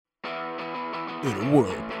In a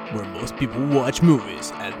world where most people watch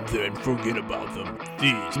movies and then forget about them,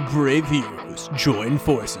 these brave heroes join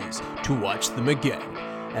forces to watch them again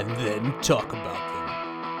and then talk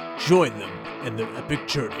about them. Join them in their epic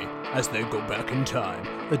journey as they go back in time,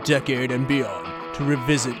 a decade and beyond, to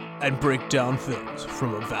revisit and break down films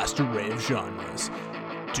from a vast array of genres.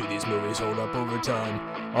 Do these movies hold up over time?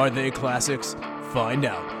 Are they classics? Find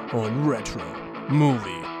out on Retro Movie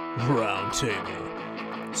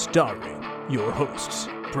Roundtable. Starring your hosts,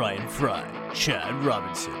 Brian Fry, Chad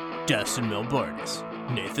Robinson, Dustin Melbardis,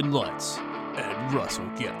 Nathan Lutz, and Russell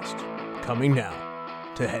Guest. Coming now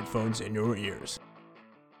to headphones in your ears.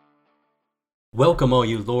 Welcome all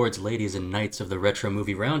you lords, ladies, and knights of the Retro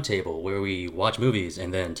Movie Roundtable, where we watch movies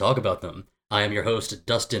and then talk about them. I am your host,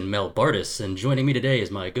 Dustin Melbardis, and joining me today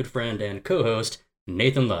is my good friend and co-host,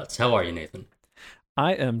 Nathan Lutz. How are you, Nathan?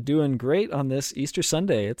 I am doing great on this Easter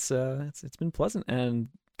Sunday. It's been pleasant, and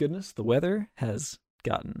goodness, the weather has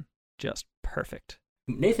gotten just perfect.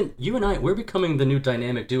 Nathan, you and we're becoming the new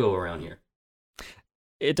dynamic duo around here.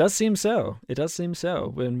 It does seem so.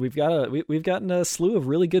 And we've gotten a slew of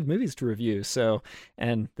really good movies to review. So,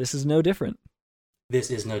 and this is no different. This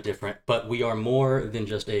is no different, but we are more than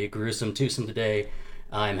just a gruesome twosome today.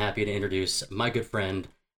 I'm happy to introduce my good friend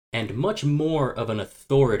and much more of an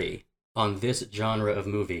authority on this genre of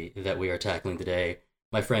movie that we are tackling today,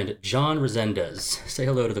 my friend John Resendez. Say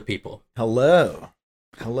hello to the people. Hello,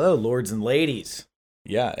 lords and ladies.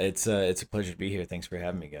 Yeah, it's a pleasure to be here. Thanks for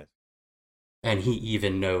having me, guys. And he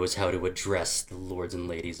even knows how to address the lords and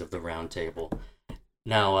ladies of the round table.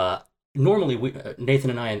 Now, normally, Nathan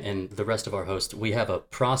and I and the rest of our hosts, we have a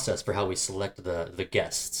process for how we select the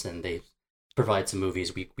guests, and they provide some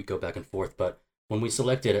movies. We go back and forth. But when we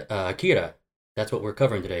selected Akira, that's what we're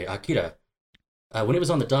covering today, Akira, when it was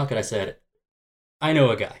on the docket, I said, I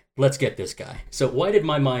know a guy. Let's get this guy. So why did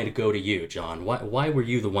my mind go to you, John? Why were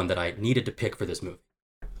you the one that I needed to pick for this movie?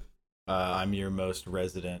 I'm your most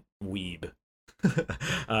resident weeb.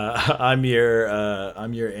 I'm your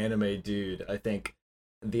anime dude. I think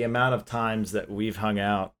the amount of times that we've hung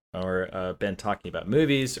out or been talking about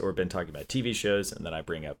movies or been talking about TV shows, and then I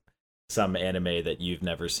bring up some anime that you've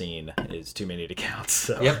never seen is too many to count.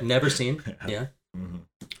 So. Yep, never seen. Yeah. Mm-hmm.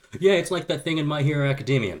 Yeah, it's like that thing in My Hero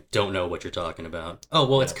Academia. Don't know what you're talking about. Oh,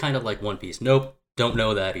 well, it's kind of like One Piece. Nope, don't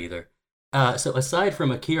know that either. So aside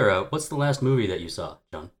from Akira, what's the last movie that you saw,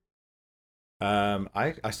 John?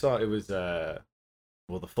 I saw it was the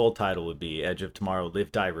full title would be Edge of Tomorrow,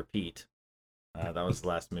 Live, Die, Repeat. That was the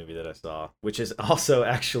last movie that I saw, which is also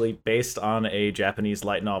actually based on a Japanese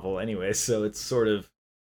light novel anyway, so it's sort of,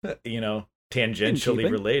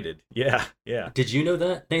 tangentially related. Yeah. Did you know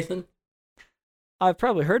that, Nathan? I've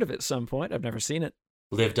probably heard of it at some point. I've never seen it.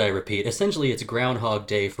 Live, Die, Repeat. Essentially, it's Groundhog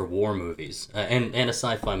Day for war movies, and a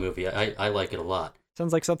sci-fi movie. I like it a lot.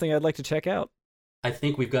 Sounds like something I'd like to check out. I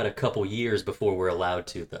think we've got a couple years before we're allowed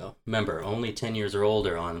to, though. Remember, only 10 years or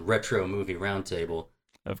older on Retro Movie Roundtable.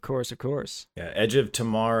 Of course. Yeah, Edge of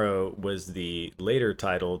Tomorrow was the later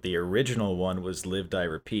title. The original one was Live, Die,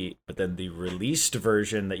 Repeat, but then the released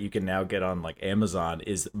version that you can now get on like Amazon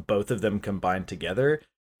is both of them combined together.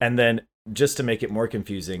 And then, just to make it more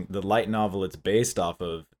confusing, the light novel it's based off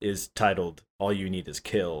of is titled All You Need Is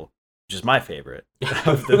Kill, which is my favorite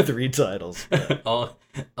of the three titles.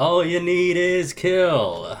 All you need is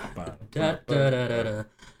kill. Da, da, da, da, da.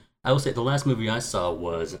 I will say the last movie I saw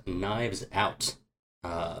was Knives Out.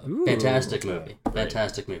 Fantastic movie.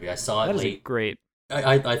 Fantastic movie. I saw it late. Great.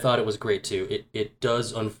 I thought it was great too. It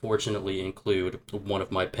does unfortunately include one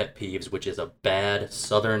of my pet peeves, which is a bad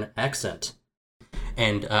Southern accent.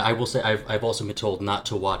 And I will say I've also been told not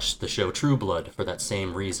to watch the show True Blood for that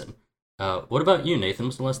same reason. What about you, Nathan?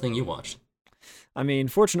 What's the last thing you watched? I mean,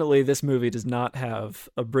 fortunately, this movie does not have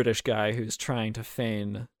a British guy who's trying to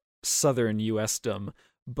feign Southern US-dom,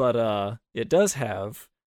 but it does have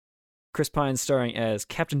Chris Pine starring as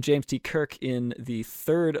Captain James T. Kirk in the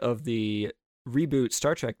third of the reboot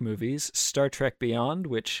Star Trek movies, Star Trek Beyond,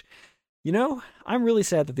 which, I'm really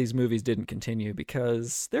sad that these movies didn't continue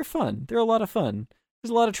because they're fun. They're a lot of fun.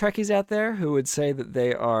 There's a lot of Trekkies out there who would say that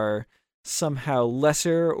they are somehow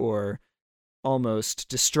lesser or almost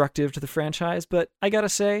destructive to the franchise, but I gotta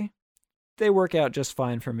say, they work out just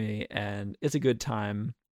fine for me, and it's a good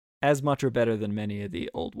time, as much or better than many of the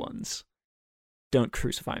old ones. Don't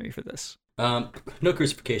crucify me for this. No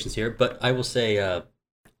crucifixions here, but I will say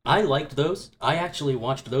I liked those. I actually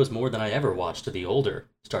watched those more than I ever watched the older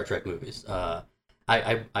Star Trek movies.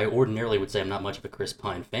 I ordinarily would say I'm not much of a Chris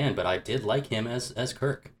Pine fan, but I did like him as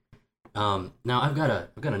Kirk. Now I've got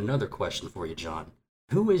another question for you, John.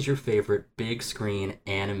 Who is your favorite big screen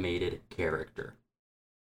animated character?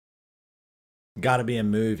 Gotta be a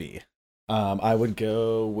movie. I would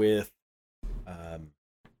go with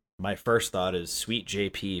my first thought is Sweet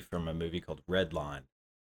JP from a movie called Redline,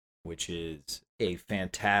 which is a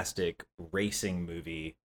fantastic racing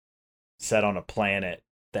movie set on a planet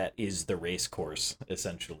that is the race course,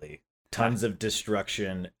 essentially. Tons of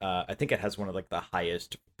destruction. I think it has one of like the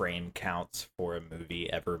highest frame counts for a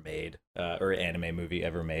movie ever made, or anime movie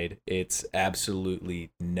ever made. It's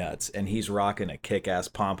absolutely nuts, and he's rocking a kick-ass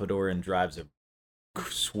pompadour and drives a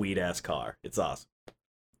sweet-ass car. It's awesome.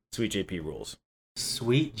 Sweet JP rules.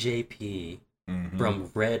 Sweet JP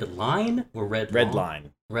from Red Line or Red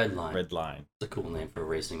Line? Red Line. Red Line. It's a cool name for a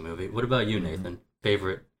racing movie. What about you, Nathan?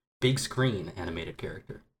 Favorite big screen animated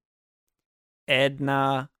character?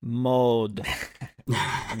 Edna Mode.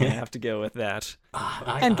 I'm gonna have to go with that.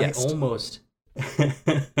 I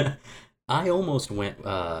almost went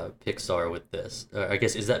Pixar with this. I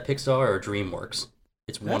guess, is that Pixar or DreamWorks?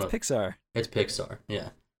 It's Pixar. It's Pixar. Yeah.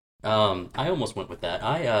 I almost went with that.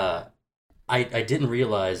 I didn't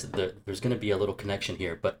realize that there's going to be a little connection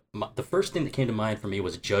here, but the first thing that came to mind for me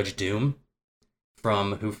was Judge Doom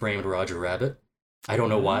from Who Framed Roger Rabbit. I don't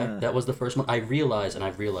know why that was the first one. I've realized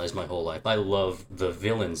my whole life, I love the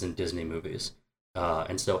villains in Disney movies.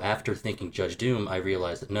 And so after thinking Judge Doom, I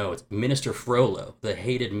realized that no, it's Minister Frollo, the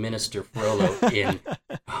hated Minister Frollo in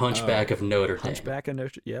Hunchback of Notre Dame. Hunchback of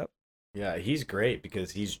Notre Dame, yep. Yeah, he's great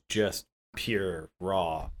because he's just pure,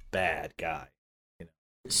 raw, bad guy. You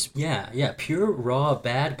know? Yeah, pure, raw,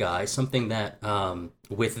 bad guy, something that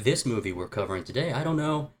with this movie we're covering today, I don't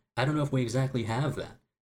know if we exactly have that.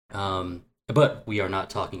 But we are not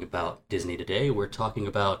talking about Disney today. We're talking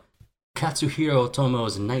about Katsuhiro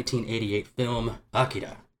Otomo's 1988 film,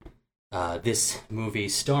 Akira. This movie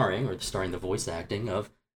starring the voice acting of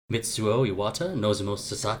Mitsuo Iwata, Nozumo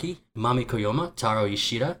Sasaki, Mami Koyama, Taro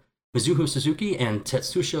Ishida, Mizuho Suzuki, and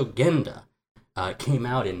Tetsuya Genda. Came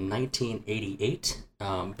out in 1988,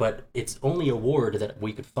 but its only award that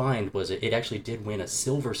we could find was it actually did win a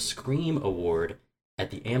Silver Scream Award at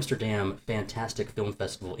the Amsterdam Fantastic Film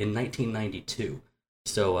Festival in 1992.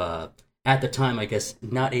 So at the time, I guess,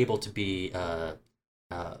 not able to be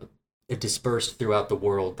dispersed throughout the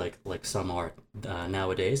world like some are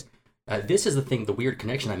nowadays. This is the weird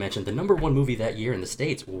connection I mentioned. The number one movie that year in the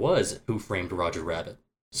States was Who Framed Roger Rabbit,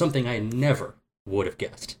 something I never would have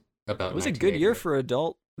guessed about. It was a good year for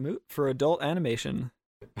adult animation.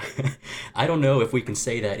 I don't know if we can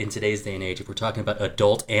say that in today's day and age. If we're talking about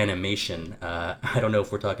adult animation, I don't know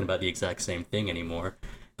if we're talking about the exact same thing anymore.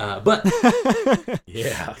 But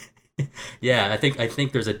yeah, I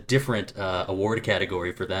think there's a different award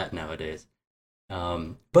category for that nowadays.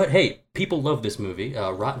 But hey, people love this movie.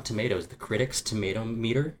 Rotten Tomatoes, the critics' tomato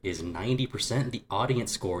meter is 90%. The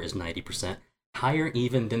audience score is 90%, higher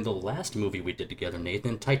even than the last movie we did together,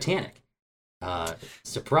 Nathan, Titanic.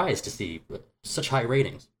 Surprised to see such high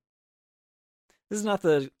ratings. This is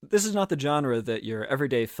not the genre that your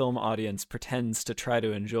everyday film audience pretends to try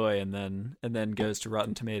to enjoy and then goes to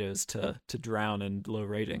Rotten Tomatoes to drown in low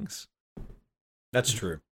ratings. That's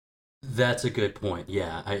true. That's a good point.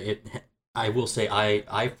 Yeah, I will say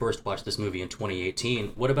I first watched this movie in 2018.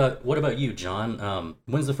 What about you, John?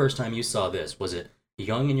 When's the first time you saw this? Was it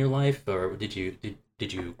young in your life, or did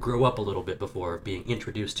you grow up a little bit before being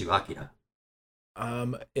introduced to Akira?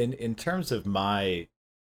 In terms of my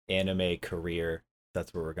anime career,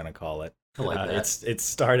 that's what we're gonna call it. I like that. It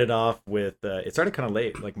started off with it started kind of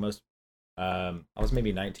late, like most. I was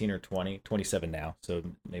maybe 19 or 20, 27 now, so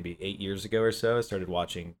maybe 8 years ago or so. I started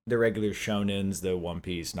watching the regular shonens, the One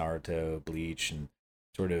Piece, Naruto, Bleach, and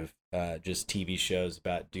sort of just TV shows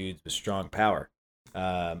about dudes with strong power.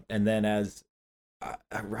 And then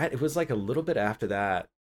it was like a little bit after that,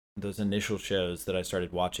 those initial shows that I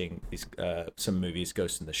started watching these some movies,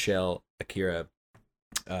 Ghost in the Shell, Akira,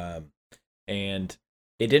 and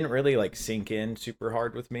it didn't really like sink in super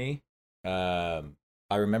hard with me.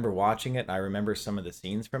 I remember watching it, and I remember some of the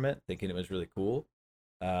scenes from it, thinking it was really cool,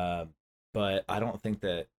 but I don't think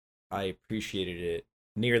that I appreciated it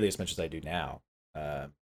nearly as much as I do now.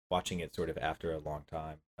 Watching it sort of after a long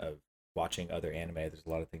time of watching other anime, there's a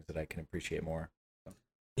lot of things that I can appreciate more.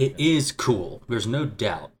 It is cool. There's no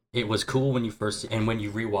doubt. It was cool when you first, and when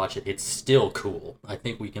you rewatch it, it's still cool. I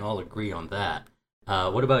think we can all agree on that.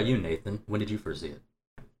 What about you, Nathan? When did you first see it?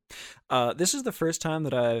 This is the first time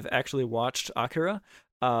that I've actually watched Akira.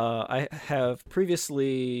 I have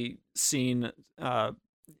previously seen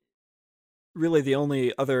really the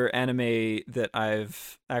only other anime that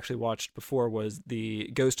I've actually watched before was the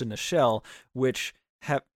Ghost in the Shell, which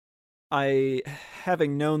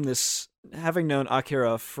having known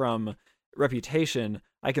Akira from reputation,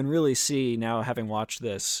 I can really see now, having watched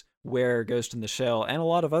this, where Ghost in the Shell and a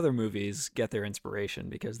lot of other movies get their inspiration,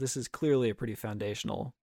 because this is clearly a pretty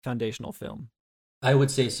foundational film. I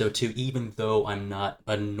would say so too, even though I'm not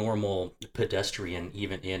a normal pedestrian,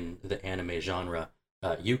 even in the anime genre.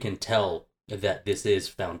 You can tell that this is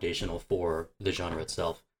foundational for the genre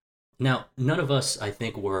itself. Now, none of us, I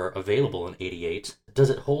think, were available in '88. Does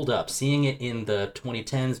it hold up? Seeing it in the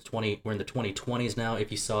 2010s, we're in the 2020s now.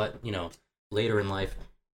 If you saw it, later in life,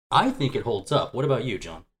 I think it holds up. What about you,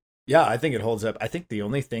 John? Yeah, I think it holds up. I think the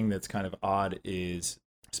only thing that's kind of odd is,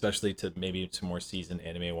 especially to maybe some more seasoned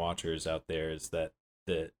anime watchers out there, is that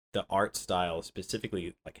the art style,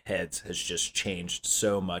 specifically like heads, has just changed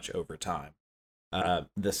so much over time.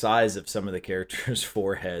 The size of some of the characters'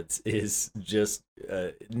 foreheads is just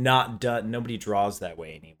not done. Nobody draws that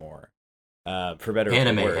way anymore. For better or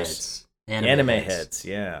for worse. Anime heads,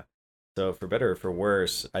 yeah. So for better or for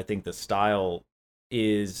worse, I think the style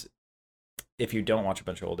is, if you don't watch a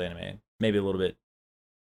bunch of old anime, maybe a little bit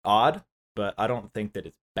odd, but I don't think that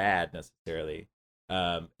it's bad necessarily.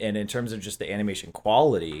 And in terms of just the animation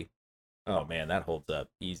quality, oh man, that holds up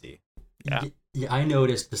easy. Yeah. Yeah, I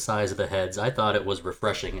noticed the size of the heads. I thought it was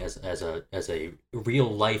refreshing as a real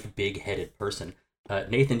life big headed person.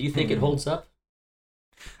 Nathan, do you think it holds up?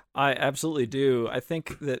 I absolutely do. I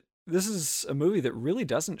think that this is a movie that really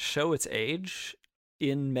doesn't show its age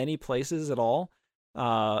in many places at all.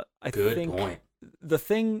 Good think point. The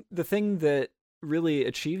thing that really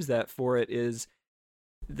achieves that for it is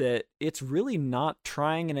that it's really not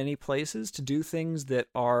trying in any places to do things that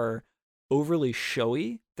are overly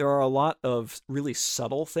showy. There are a lot of really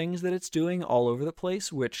subtle things that it's doing all over the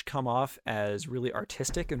place, which come off as really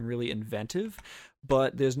artistic and really inventive,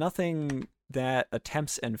 but there's nothing that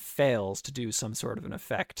attempts and fails to do some sort of an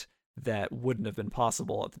effect that wouldn't have been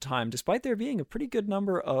possible at the time, despite there being a pretty good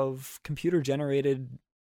number of computer-generated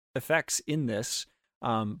effects in this,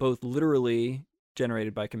 both literally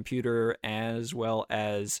generated by computer as well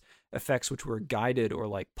as effects which were guided or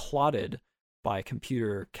like plotted by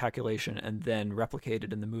computer calculation and then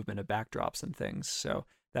replicated in the movement of backdrops and things. So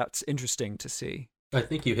that's interesting to see. I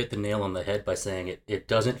think you hit the nail on the head by saying it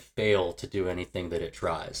doesn't fail to do anything that it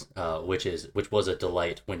tries, which was a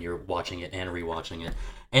delight when you're watching it and rewatching it.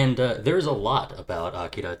 And there's a lot about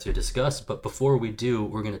Akira to discuss, but before we do,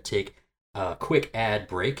 we're going to take a quick ad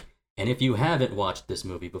break. And if you haven't watched this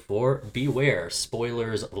movie before, beware,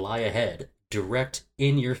 spoilers lie ahead. Direct,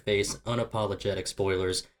 in-your-face, unapologetic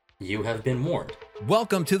spoilers. You have been warned.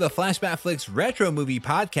 Welcome to the Flashback Flicks Retro Movie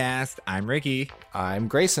Podcast. I'm Ricky. I'm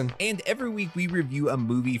Grayson. And every week we review a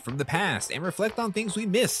movie from the past and reflect on things we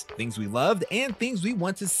missed, things we loved, and things we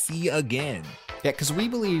want to see again. Yeah, because we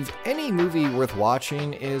believe any movie worth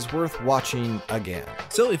watching is worth watching again.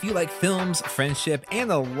 So if you like films, friendship,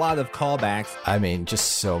 and a lot of callbacks, I mean,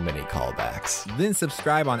 just so many callbacks, then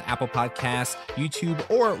subscribe on Apple Podcasts, YouTube,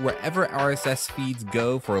 or wherever RSS feeds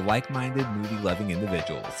go for like-minded movie-loving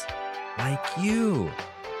individuals. Like you.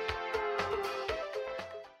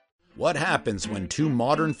 What happens when two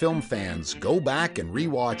modern film fans go back and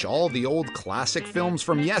rewatch all the old classic films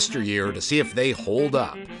from yesteryear to see if they hold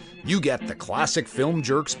up? You get the Classic Film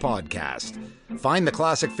Jerks podcast. Find the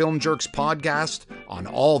Classic Film Jerks podcast on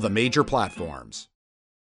all the major platforms.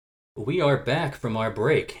 We are back from our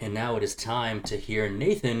break, and now it is time to hear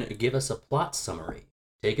Nathan give us a plot summary.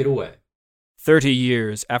 Take it away. 30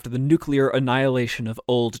 years after the nuclear annihilation of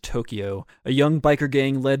old Tokyo, a young biker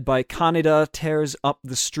gang led by Kaneda tears up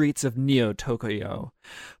the streets of Neo-Tokyo.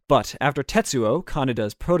 But after Tetsuo,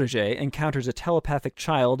 Kaneda's protege, encounters a telepathic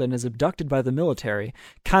child and is abducted by the military,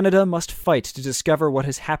 Kaneda must fight to discover what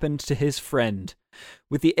has happened to his friend.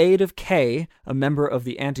 With the aid of Kei, a member of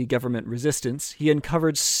the anti-government resistance, he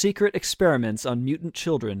uncovers secret experiments on mutant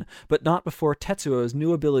children, but not before Tetsuo's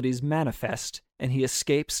new abilities manifest, and he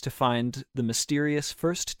escapes to find the mysterious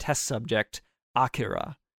first test subject,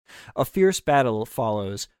 Akira. A fierce battle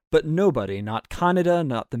follows, but nobody, not Kaneda,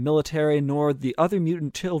 not the military, nor the other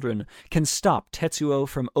mutant children, can stop Tetsuo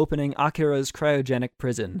from opening Akira's cryogenic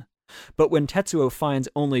prison. But when Tetsuo finds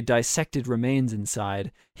only dissected remains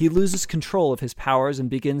inside, he loses control of his powers and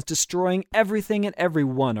begins destroying everything and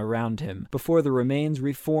everyone around him, before the remains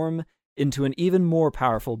reform into an even more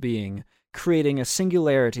powerful being, creating a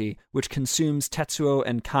singularity which consumes Tetsuo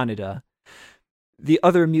and Kaneda. The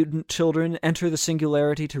other mutant children enter the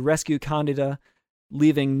singularity to rescue Kaneda,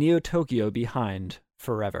 leaving Neo-Tokyo behind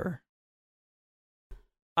forever.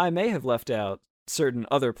 I may have left out certain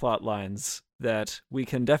other plot lines that we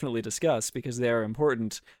can definitely discuss because they are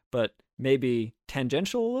important, but maybe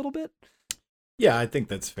tangential a little bit? Yeah, I think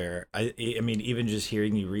that's fair. I mean, even just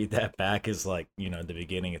hearing you read that back is like, at the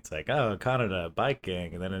beginning it's like, oh, Canada bike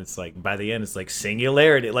gang, and then it's like by the end it's like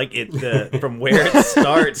singularity, like from where it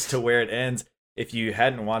starts to where it ends. If you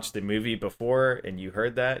hadn't watched the movie before and you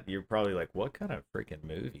heard that, you're probably like, what kind of freaking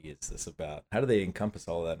movie is this about? How do they encompass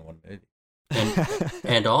all that in one movie?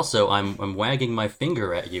 And also, I'm wagging my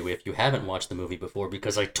finger at you if you haven't watched the movie before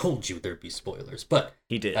because I told you there'd be spoilers. But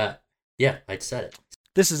he did. Yeah, I'd said it.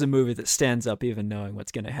 This is a movie that stands up even knowing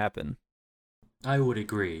what's going to happen. I would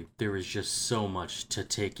agree. There is just so much to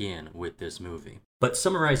take in with this movie. But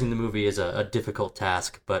summarizing the movie is a difficult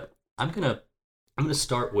task. But I'm gonna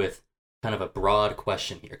start with kind of a broad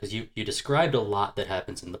question here because you described a lot that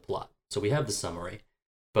happens in the plot. So we have the summary,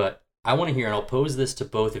 but I want to hear, and I'll pose this to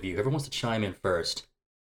both of you. Whoever wants to chime in first,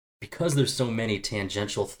 because there's so many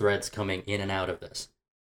tangential threads coming in and out of this.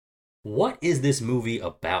 What is this movie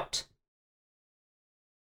about?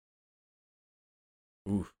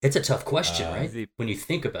 Oof. It's a tough question, right? When you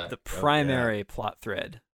think about the it. primary plot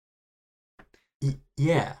thread.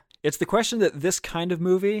 Yeah. It's the question that this kind of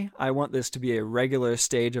movie, I want this to be a regular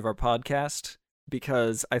stage of our podcast,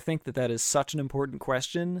 because I think that is such an important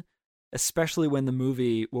question, especially when the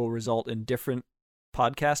movie will result in different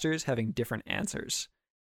podcasters having different answers.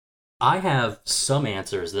 I have some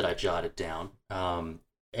answers that I jotted down,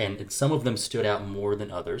 and some of them stood out more than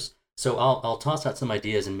others. So I'll toss out some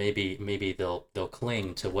ideas, and maybe they'll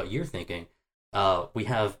cling to what you're thinking. We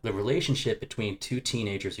have the relationship between two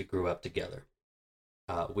teenagers who grew up together.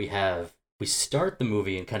 We start the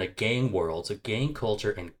movie in kind of gang world, so gang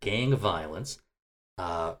culture and gang violence.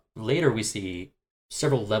 Later we see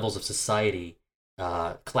several levels of society,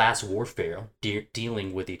 class warfare,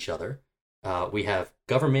 dealing with each other. We have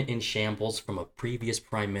government in shambles from a previous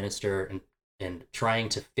prime minister and trying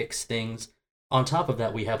to fix things. On top of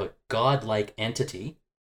that, we have a godlike entity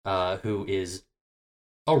who is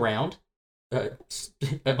around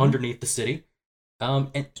underneath the city.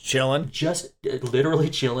 And chilling. Just literally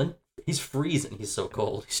chilling. He's freezing. He's so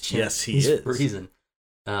cold. He's chilling. Yes, he's freezing.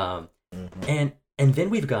 And then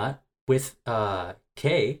we've got, with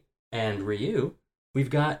Kei and Ryu, we've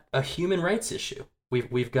got a human rights issue.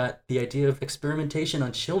 We've got the idea of experimentation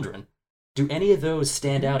on children. Do any of those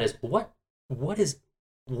stand out as what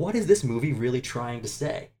is this movie really trying to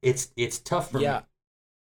say? It's tough for me.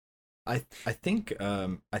 I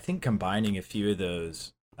think combining a few of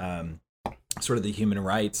those, sort of the human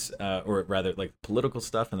rights, or rather like political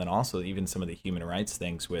stuff, and then also even some of the human rights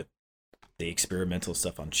things with the experimental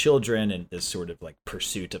stuff on children and this sort of like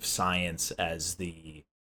pursuit of science as the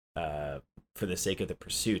for the sake of the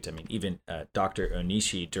pursuit. I mean, even Dr.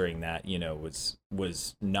 Onishi during that,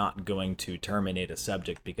 was not going to terminate a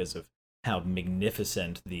subject because of how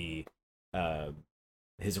magnificent the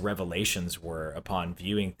his revelations were upon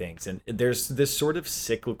viewing things. And there's this sort of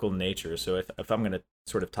cyclical nature. So if I'm going to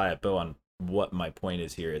sort of tie a bow on what my point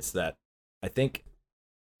is here, it's that I think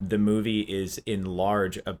the movie is in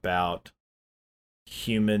large about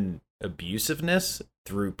human abusiveness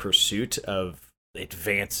through pursuit of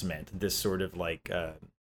advancement, this sort of like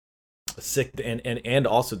and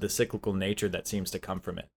also the cyclical nature that seems to come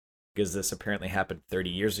from it, because this apparently happened 30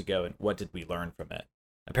 years ago, and what did we learn from it?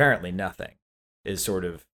 Apparently nothing. Is sort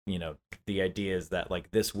of, the idea is that like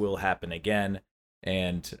this will happen again,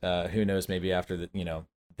 and who knows, maybe after the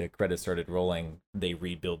credits started rolling, they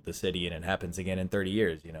rebuild the city and it happens again in 30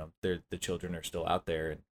 years. The children are still out there,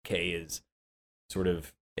 and Kei is sort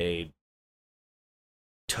of a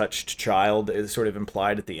touched child, is sort of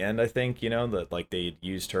implied at the end, I think, that like they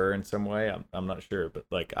used her in some way. I'm not sure, but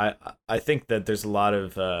like I think that there's a lot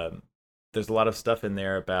of stuff in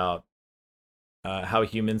there about how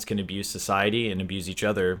humans can abuse society and abuse each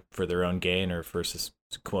other for their own gain, or for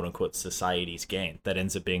quote unquote society's gain, that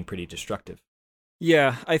ends up being pretty destructive.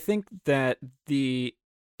 Yeah, I think that the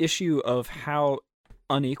issue of how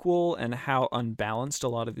unequal and how unbalanced a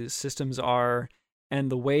lot of these systems are,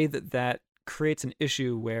 and the way that creates an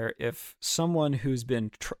issue where if someone who's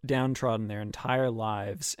been downtrodden their entire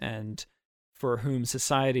lives and for whom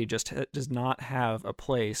society just does not have a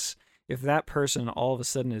place, if that person all of a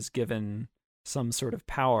sudden is given some sort of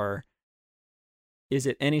power, is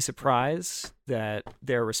it any surprise that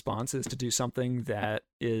their response is to do something that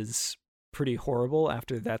is pretty horrible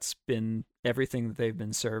after that's been everything that they've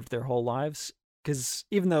been served their whole lives? Because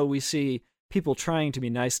even though we see people trying to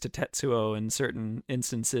be nice to Tetsuo in certain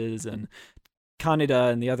instances, and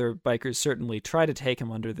Kaneda and the other bikers certainly try to take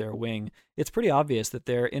him under their wing, it's pretty obvious that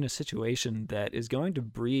they're in a situation that is going to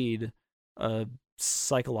breed a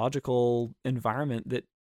psychological environment that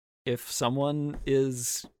if someone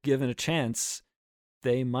is given a chance,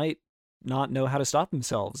 they might not know how to stop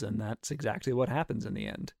themselves, and that's exactly what happens in the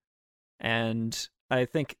end. And I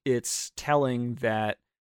think it's telling that,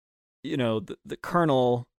 the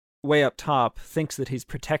colonel way up top thinks that he's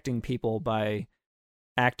protecting people by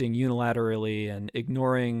acting unilaterally and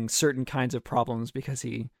ignoring certain kinds of problems because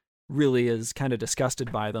he really is kind of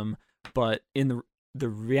disgusted by them. But in the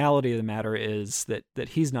reality of the matter is that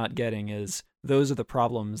he's not getting is those are the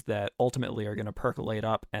problems that ultimately are going to percolate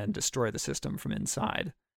up and destroy the system from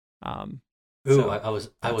inside. That's how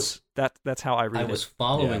I read it. I was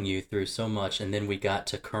following you through so much, and then we got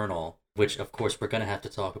to Colonel, which of course we're going to have to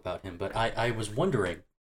talk about him. But I was wondering,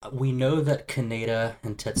 we know that Kaneda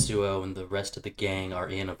and Tetsuo and the rest of the gang are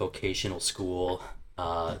in a vocational school.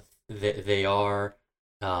 They are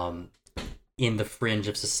in the fringe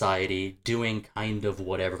of society, doing kind of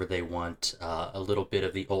whatever they want. A little bit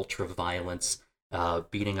of the ultra violence,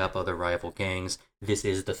 beating up other rival gangs. This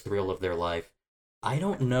is the thrill of their life. I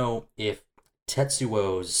don't know if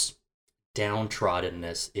Tetsuo's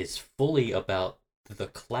downtroddenness is fully about the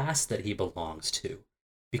class that he belongs to,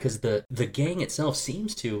 because the gang itself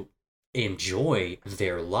seems to enjoy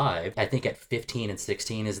their lives. I think at 15 and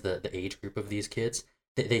 16 is the age group of these kids.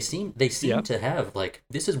 They seem to have, like,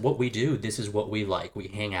 this is what we do, this is what we like. We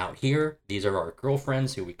hang out here, these are our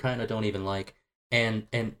girlfriends who we kind of don't even like, and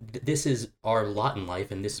this is our lot in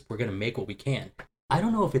life, and we're going to make what we can. I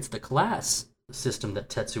don't know if it's the class system that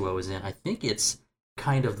Tetsuo is in. I think it's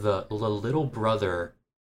kind of the little brother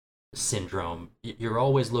syndrome. You're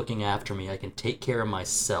always looking after me, I can take care of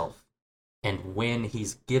myself. And when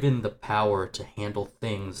he's given the power to handle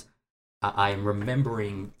things, I'm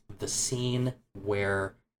remembering the scene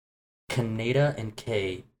where Kaneda and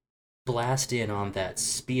Kei blast in on that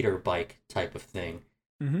speeder bike type of thing.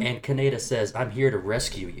 Mm-hmm. And Kaneda says, "I'm here to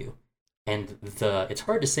rescue you." And it's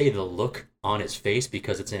hard to say the look on his face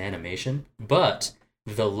because it's an animation, but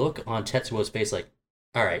the look on Tetsuo's face, like,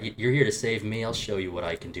 all right, you're here to save me, I'll show you what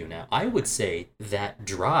I can do now. I would say that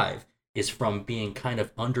drive is from being kind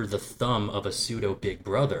of under the thumb of a pseudo big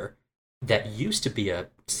brother that used to be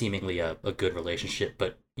seemingly a good relationship,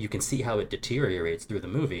 but you can see how it deteriorates through the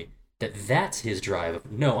movie. That's his drive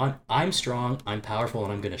of, no, I'm strong, I'm powerful,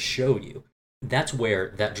 and I'm going to show you. That's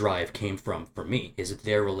where that drive came from for me, is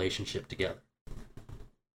their relationship together.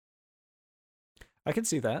 I can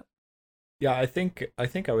see that. Yeah, I think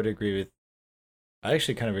I would agree with. I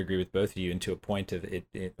actually kind of agree with both of you, and to a point of it,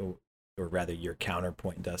 or rather your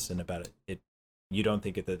counterpoint, Dustin, about it. You don't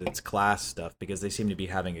think that it's class stuff because they seem to be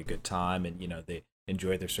having a good time, and they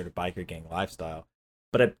enjoy their sort of biker gang lifestyle,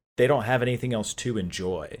 but they don't have anything else to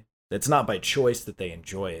enjoy. It's not by choice that they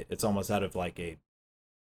enjoy it. It's almost out of like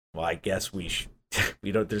well, I guess we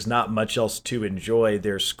there's not much else to enjoy.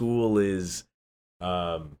 Their school is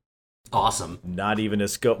awesome. Not even a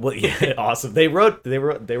scope. Well, yeah, awesome. They wrote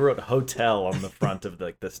hotel on the front of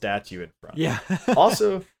the statue in front. Yeah.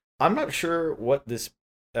 Also, I'm not sure what this.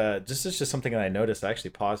 This is just something that I noticed. I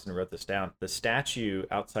actually paused and wrote this down. The statue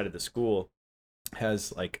outside of the school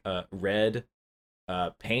has like red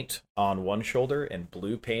paint on one shoulder and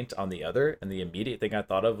blue paint on the other. And the immediate thing I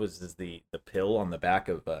thought of was the pill on the back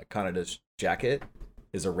of Kaneda's jacket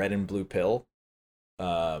is a red and blue pill.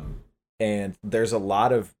 And there's a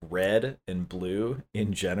lot of red and blue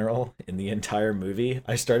in general in the entire movie.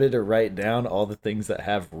 I started to write down all the things that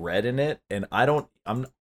have red in it, and I'm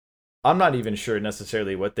not even sure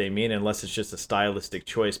necessarily what they mean unless it's just a stylistic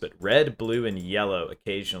choice, but red, blue, and yellow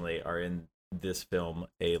occasionally are in this film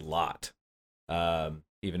a lot.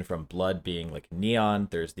 Even from blood being like neon,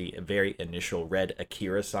 there's the very initial red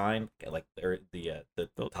Akira sign, like the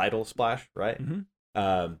title splash, right?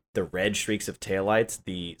 Mm-hmm. The red streaks of taillights,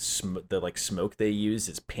 the like smoke they use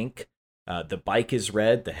is pink. The bike is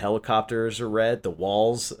red, the helicopters are red, the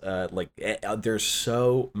walls, there's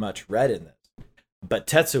so much red in this. But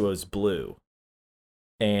Tetsuo's blue,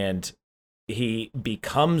 and he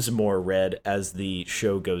becomes more red as the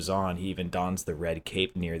show goes on. He even dons the red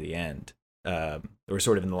cape near the end, or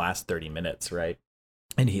sort of in the last 30 minutes, right?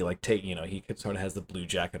 And he he sort of has the blue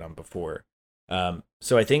jacket on before.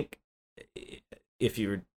 So I think if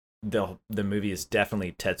the movie is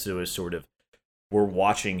definitely Tetsuo is sort of, we're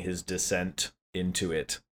watching his descent into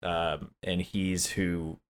it, and he's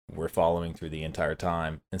who we're following through the entire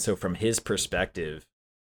time. And so from his perspective,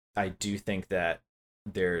 I do think that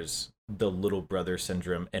there's the little brother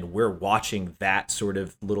syndrome, and we're watching that sort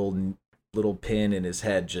of little pin in his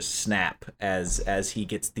head just snap as he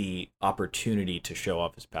gets the opportunity to show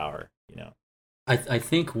off his power, I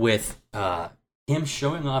think with him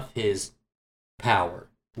showing off his power,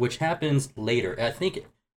 which happens later, I think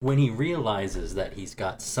when he realizes that he's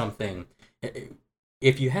got something,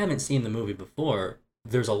 if you haven't seen the movie before,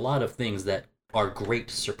 there's a lot of things that are great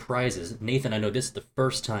surprises. Nathan, I know this is the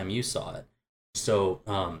first time you saw it, so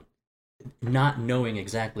not knowing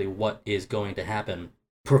exactly what is going to happen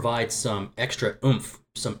provides some extra oomph,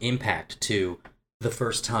 some impact to the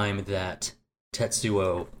first time that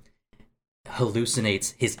Tetsuo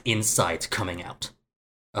hallucinates his insides coming out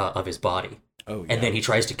of his body. Oh, yeah. And then he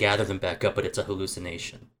tries to gather them back up, but it's a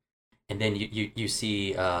hallucination. And then you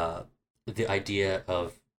see the idea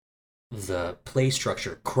of the play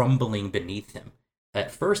structure crumbling beneath him.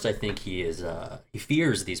 At first, I think he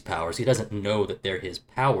fears these powers. He doesn't know that they're his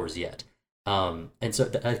powers yet. And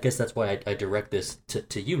so I guess that's why I direct this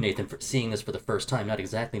to you, Nathan, for seeing this for the first time, not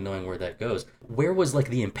exactly knowing where that goes. Where was like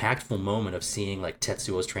the impactful moment of seeing like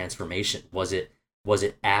Tetsuo's transformation? Was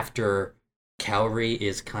it after Kaori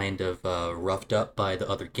is kind of roughed up by the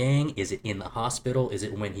other gang? Is it in the hospital? Is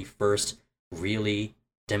it when he first really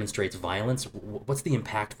demonstrates violence? What's the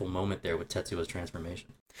impactful moment there with Tetsuo's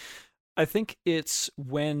transformation? I think it's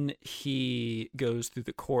when he goes through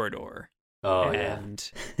the corridor. Oh,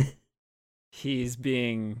 and he's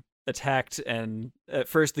being attacked, and at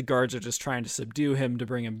first the guards are just trying to subdue him to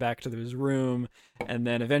bring him back to his room, and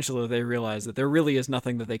then eventually they realize that there really is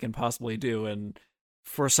nothing that they can possibly do, and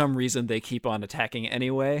for some reason they keep on attacking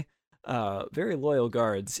anyway. Very loyal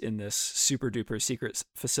guards in this super duper secret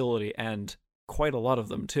facility, and quite a lot of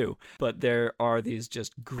them too. But there are these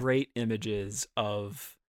just great images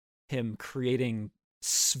of him creating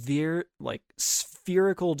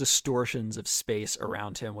spherical distortions of space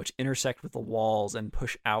around him, which intersect with the walls and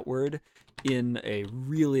push outward in a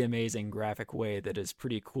really amazing graphic way that is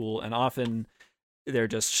pretty cool. And often they're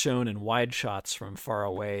just shown in wide shots from far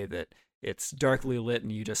away, that it's darkly lit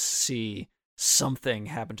and you just see something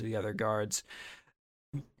happen to the other guards.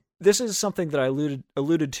 This is something that I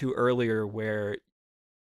alluded to earlier, where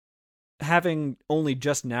having only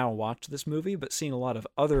just now watched this movie, but seen a lot of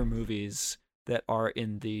other movies that are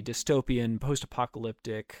in the dystopian,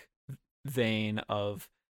 post-apocalyptic vein of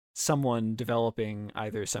someone developing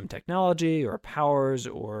either some technology or powers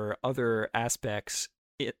or other aspects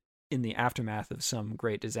in the aftermath of some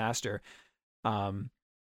great disaster,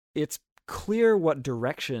 it's clear what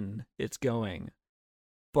direction it's going,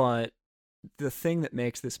 but the thing that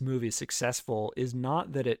makes this movie successful is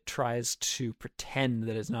not that it tries to pretend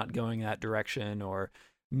that it's not going that direction or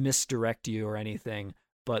misdirect you or anything,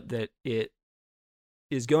 but that it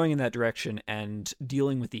is going in that direction and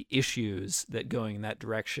dealing with the issues that going in that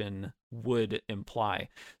direction would imply.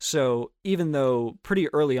 So even though pretty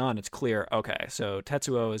early on it's clear, okay, so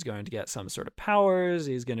Tetsuo is going to get some sort of powers,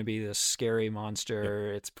 he's going to be this scary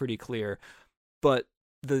monster, it's pretty clear. But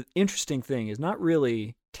the interesting thing is not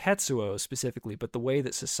really Tetsuo specifically, but the way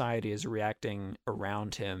that society is reacting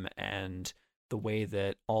around him and the way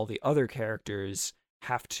that all the other characters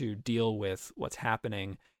have to deal with what's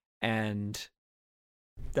happening. And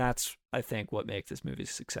that's, I think, what makes this movie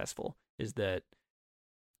successful, is that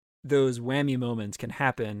those whammy moments can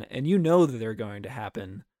happen and you know that they're going to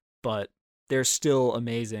happen, but they're still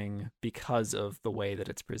amazing because of the way that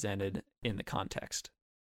it's presented in the context.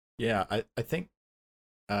 Yeah, I think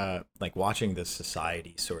like watching the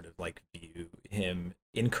society sort of like view him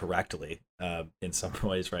incorrectly in some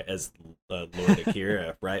ways, right, as Lord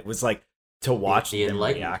Akira, right, was like to watch them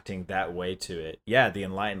reacting that way to it. Yeah, the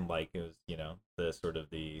Enlightened, like it was, you know, the sort of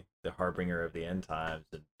the harbinger of the end times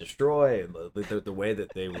and destroy, and the way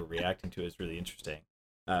that they were reacting to it is really interesting.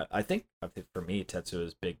 I think for me,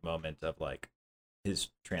 Tetsuo's big moment of like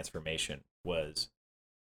his transformation was,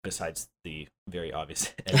 besides the very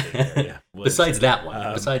obvious ending area, besides that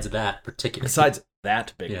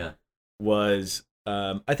big one, was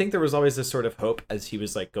I think there was always this sort of hope as he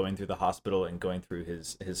was like going through the hospital and going through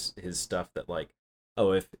his stuff that like,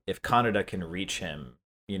 oh, if Kaneda can reach him,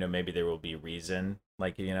 you know, maybe there will be reason,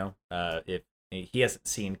 like, you know, if he hasn't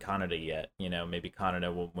seen Kaneda yet, you know, maybe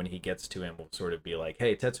Kaneda will, when he gets to him, will sort of be like,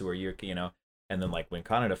 hey, Tetsuo, are you, you know, and then like when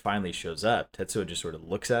Kaneda finally shows up, Tetsuo just sort of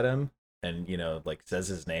looks at him and, you know, like says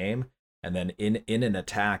his name, and then in an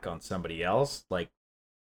attack on somebody else, like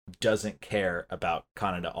doesn't care about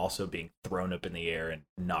Kaneda also being thrown up in the air and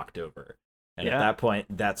knocked over. And at that point,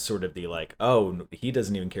 that's sort of the like, oh, he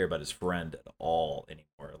doesn't even care about his friend at all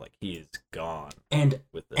anymore. Like he is gone. And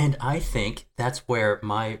I think that's where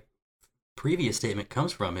my previous statement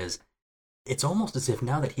comes from, is it's almost as if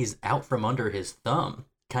now that he's out from under his thumb,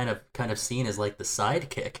 kind of seen as like the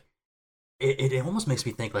sidekick, it almost makes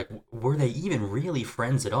me think, like, were they even really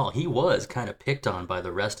friends at all? He was kind of picked on by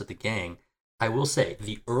the rest of the gang. I will say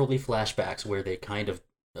the early flashbacks where they kind of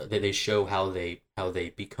they show how they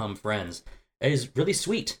become friends is really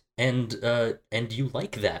sweet, and you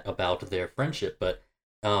like that about their friendship. But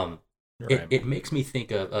Right. it makes me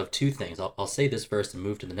think of two things. I'll say this first and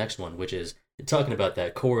move to the next one, which is talking about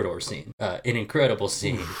that corridor scene. An incredible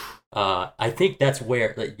scene. I think that's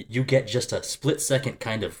where you get just a split-second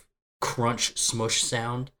kind of crunch, smush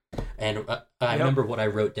sound. And I remember what I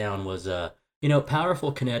wrote down was,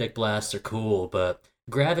 powerful kinetic blasts are cool, but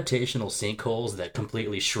gravitational sinkholes that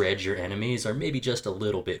completely shred your enemies are maybe just a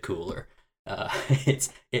little bit cooler. It's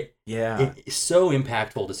so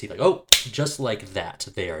impactful to see, like, oh, just like that,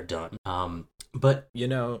 they are done. But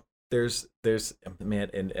there's man,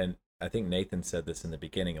 and I think Nathan said this in the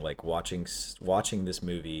beginning, like watching this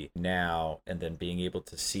movie now and then being able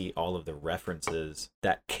to see all of the references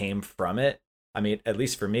that came from it. I mean, at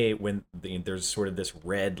least for me, when there's sort of this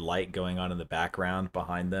red light going on in the background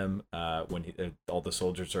behind them, when all the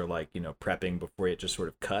soldiers are like, prepping before it just sort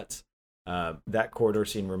of cuts. That corridor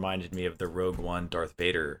scene reminded me of the Rogue One Darth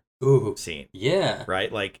Vader scene. Yeah.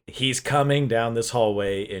 Right? Like, he's coming down this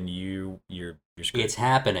hallway and you're screwed. It's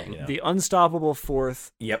happening. The unstoppable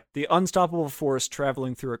force. Yep. The unstoppable force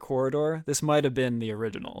traveling through a corridor. This might have been the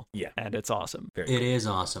original. Yeah. And it's awesome. It is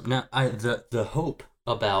awesome. Now, the hope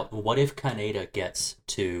about what if Kaneda gets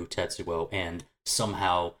to Tetsuo and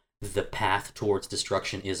somehow the path towards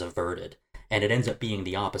destruction is averted, and it ends up being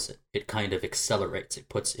the opposite. It kind of accelerates. It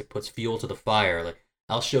puts fuel to the fire. Like,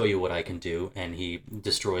 I'll show you what I can do, and he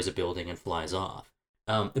destroys a building and flies off.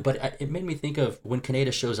 But it made me think of when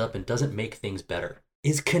Kaneda shows up and doesn't make things better.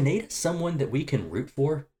 Is Kaneda someone that we can root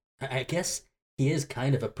for? I guess he is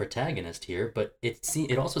kind of a protagonist here, but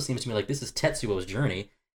it also seems to me like this is Tetsuo's journey,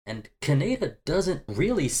 and Kaneda doesn't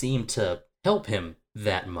really seem to help him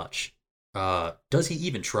that much. Does he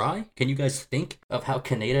even try? Can you guys think of how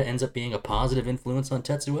Kaneda ends up being a positive influence on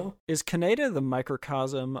Tetsuo? Is Kaneda the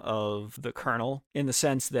microcosm of the Colonel, in the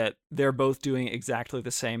sense that they're both doing exactly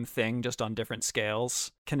the same thing, just on different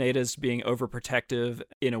scales? Kaneda's being overprotective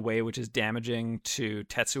in a way which is damaging to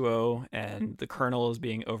Tetsuo, and the Colonel is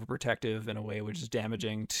being overprotective in a way which is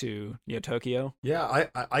damaging to Neo Tokyo. Yeah,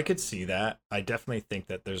 I could see that. I definitely think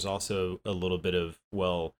that there's also a little bit of,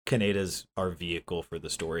 Kaneda's our vehicle for the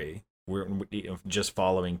story. We're just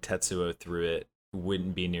following Tetsuo through it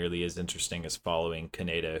wouldn't be nearly as interesting as following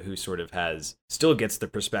Kaneda, who sort of still gets the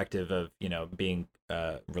perspective of, being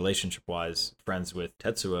relationship wise friends with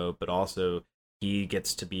Tetsuo, but also he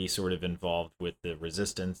gets to be sort of involved with the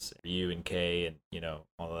resistance, Ryu and Kei, and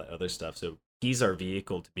all that other stuff. So he's our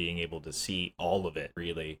vehicle to being able to see all of it,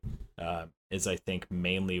 really, is I think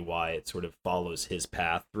mainly why it sort of follows his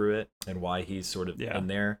path through it and why he's sort of in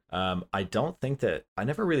there. I don't think that I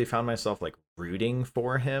never really found myself like rooting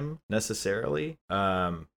for him necessarily,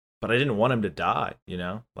 but I didn't want him to die,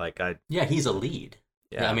 Yeah, he's a lead.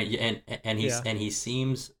 Yeah, I mean, and he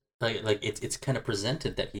seems like it's kind of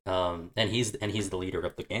presented that he's the leader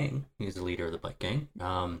of the gang. He's the leader of the bike gang.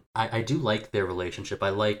 I do like their relationship. I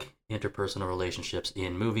like interpersonal relationships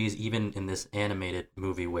in movies, even in this animated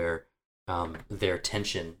movie where their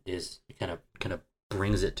tension is kind of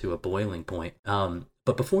brings it to a boiling point.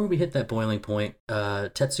 But before we hit that boiling point,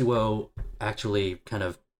 Tetsuo actually kind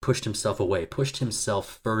of pushed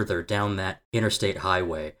himself further down that interstate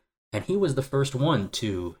highway. And he was the first one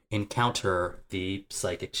to encounter the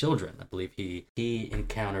psychic children. I believe he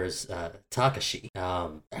encounters Takashi.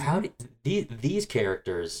 How do these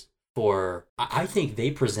characters, I think they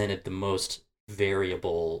presented the most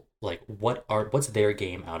variable, like what's their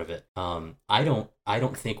game out of it. I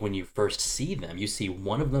don't think when you first see them, you see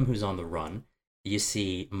one of them who's on the run. You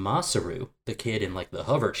see Masaru, the kid in like the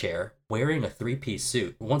hover chair, wearing a 3-piece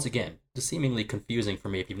suit. Once again, seemingly confusing for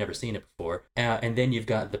me if you've never seen it before. And then you've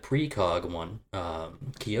got the precog one,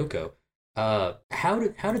 Kyoko. How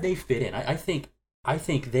do they fit in? I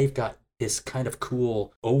think they've got this kind of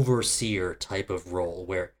cool overseer type of role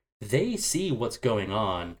where they see what's going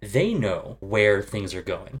on. They know where things are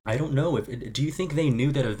going. I don't know do you think they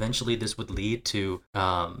knew that eventually this would lead to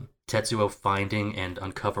Tetsuo finding and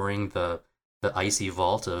uncovering the icy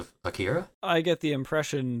vault of Akira? I get the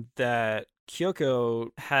impression that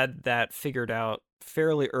Kyoko had that figured out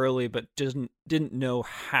fairly early, but didn't know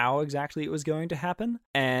how exactly it was going to happen,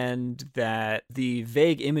 and that the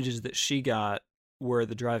vague images that she got were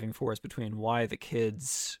the driving force between why the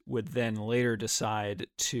kids would then later decide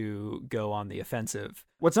to go on the offensive.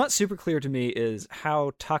 What's not super clear to me is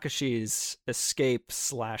how Takashi's escape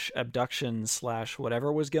 / abduction /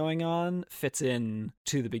 whatever was going on fits in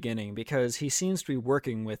to the beginning, because he seems to be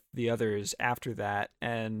working with the others after that,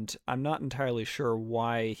 and I'm not entirely sure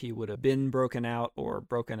why he would have been broken out or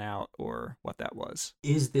what that was.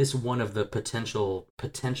 Is this one of the potential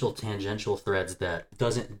tangential threads that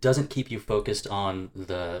doesn't keep you focused on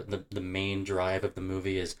the main drive of the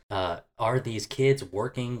movie? Is are these kids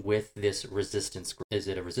working with this resistance group? Is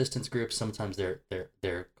it a resistance group? Sometimes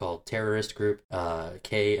they're called terrorist group.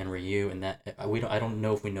 Kei and Ryu, and that I don't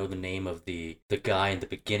know if we know the name of the guy in the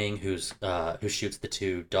beginning who shoots the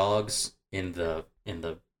two dogs in the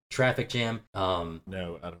traffic jam.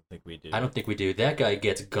 No, I don't think we do. I don't think we do. That guy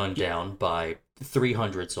gets gunned down by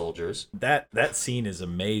 300 soldiers. That scene is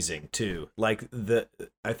amazing too. Like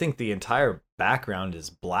I think the entire background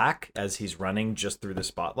is black as he's running just through the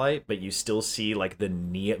spotlight, but you still see like the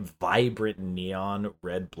vibrant neon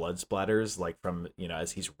red blood splatters like from,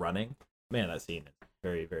 as he's running. Man, that scene is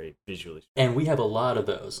very, very visually striking. And we have a lot of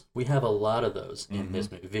those. In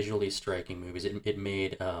this movie, visually striking movies. It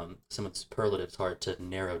made some of the superlatives hard to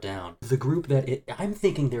narrow down. The group I'm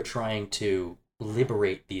thinking they're trying to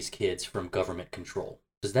liberate these kids from government control.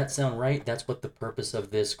 Does that sound right? That's what the purpose of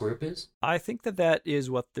this group is? I think that is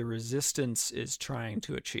what the Resistance is trying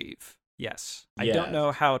to achieve. Yes. I don't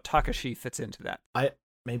know how Takashi fits into that.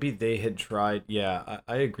 Maybe they had tried. Yeah,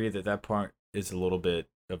 I agree that part is a little bit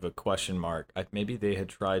of a question mark. Maybe they had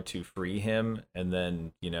tried to free him, and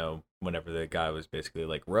then whenever the guy was basically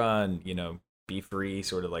like run, be free,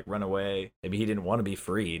 sort of like run away, maybe he didn't want to be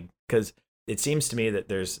freed, because it seems to me that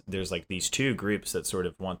there's like these two groups that sort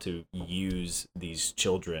of want to use these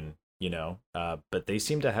children, but they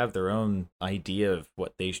seem to have their own idea of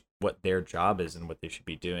what their job is and what they should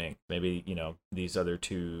be doing. Maybe these other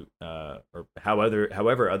two or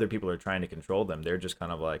however other people are trying to control them, they're just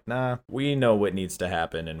kind of like, nah, we know what needs to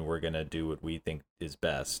happen and we're gonna do what we think is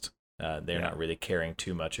best. They're not really caring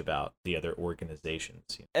too much about the other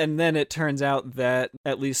organizations. And then it turns out that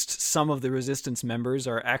at least some of the Resistance members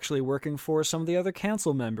are actually working for some of the other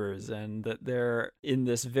Council members, and that they're in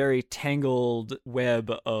this very tangled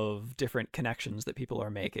web of different connections that people are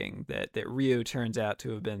making, that Ryu turns out to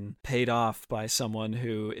have been paid off by someone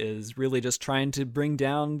who is really just trying to bring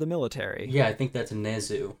down the military. Yeah, I think that's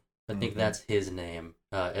Nezu. I think that's his name,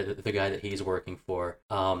 the guy that he's working for.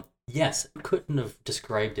 Yes, couldn't have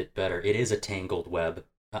described it better. It is a tangled web.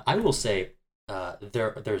 I will say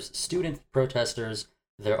there's student protesters.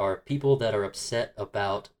 There are people that are upset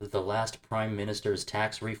about the last prime minister's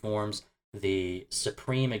tax reforms, the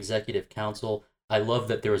Supreme Executive Council. I love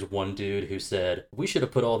that there was one dude who said, we should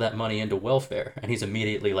have put all that money into welfare. And he's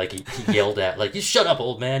immediately like, he yelled at, like, you shut up,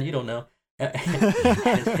 old man, you don't know.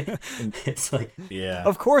 It's like, yeah,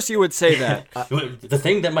 of course you would say that. The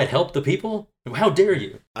thing that might help the people? How dare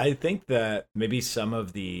you? I think that maybe some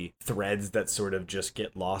of the threads that sort of just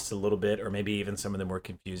get lost a little bit, or maybe even some of the more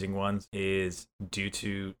confusing ones, is due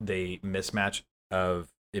to the mismatch of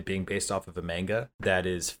it being based off of a manga that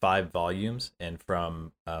is 5 volumes, and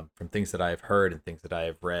from things that I've heard and things that I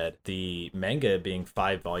have read, the manga being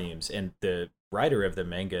 5 volumes, and the writer of the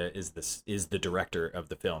manga is the director of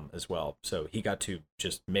the film as well. So he got to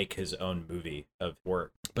just make his own movie of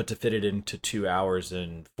work. But to fit it into 2 hours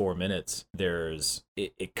and 4 minutes,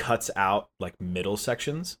 it cuts out like middle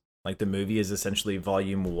sections. Like the movie is essentially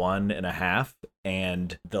volume 1.5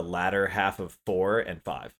 and the latter half of 4 and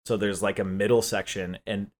 5. So there's like a middle section,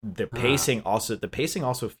 and the pacing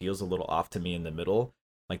also feels a little off to me in the middle.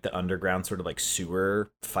 Like the underground sort of like sewer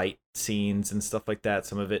fight scenes and stuff like that.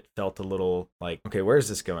 Some of it felt a little like, okay, where is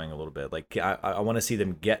this going a little bit? Like I want to see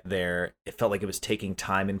them get there. It felt like it was taking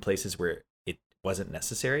time in places where it wasn't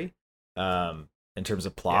necessary in terms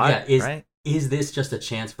of plot, right? Is this just a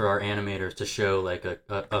chance for our animators to show like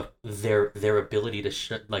their ability to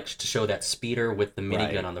show that speeder with the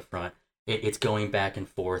minigun on the front? It's going back and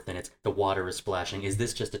forth, and the water is splashing. Is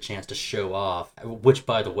this just a chance to show off? Which,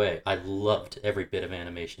 by the way, I loved every bit of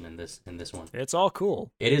animation in this one. It's all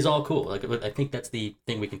cool. It is all cool. Like I think that's the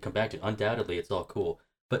thing we can come back to. Undoubtedly, it's all cool.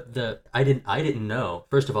 But I didn't know.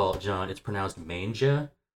 First of all, John, it's pronounced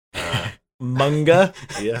manga. Manga.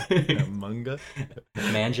 Yeah, manga.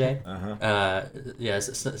 Manja.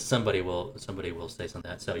 Yes, somebody will say something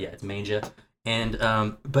like that. So yeah, it's manga. And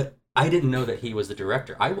but I didn't know that he was the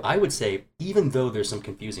director. I would say, even though there's some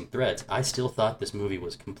confusing threads, I still thought this movie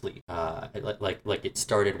was complete. Like it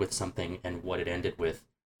started with something, and what it ended with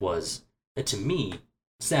was, to me,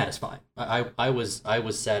 satisfying. I was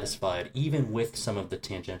satisfied, even with some of the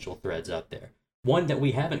tangential threads out there. One that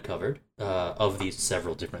we haven't covered of these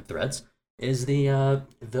several different threads is the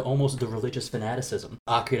almost the religious fanaticism.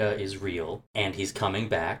 Akira is real, and he's coming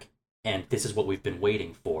back. And this is what we've been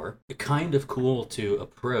waiting for. Kind of cool to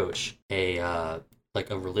approach a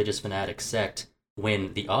religious fanatic sect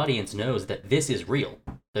when the audience knows that this is real,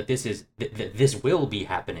 that this will be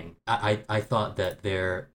happening. I thought that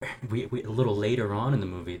we a little later on in the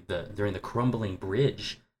movie, during the crumbling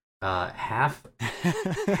bridge, half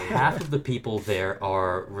of the people there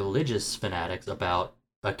are religious fanatics about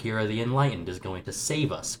Akira the Enlightened is going to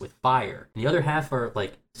save us with fire. The other half are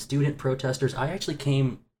like student protesters. I actually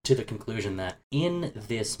came to the conclusion that in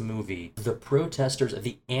this movie, the protesters,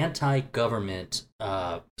 the anti-government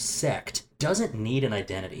sect, doesn't need an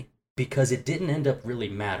identity because it didn't end up really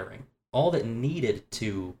mattering. All that needed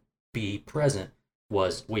to be present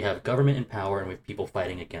was we have government in power and we have people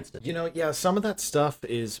fighting against it. You know, yeah, some of that stuff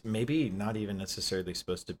is maybe not even necessarily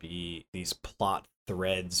supposed to be these plot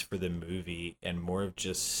threads for the movie and more of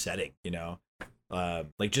just setting, you know,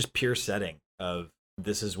 like just pure setting of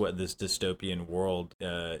this is what this dystopian world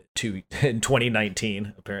in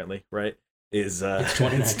 2019 apparently, right? Is It's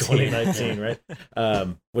it's 2019. 2019,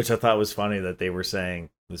 right? Which I thought was funny that they were saying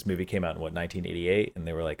this movie came out in 1988, and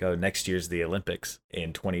they were like, "Oh, next year's the Olympics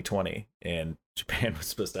in 2020," and Japan was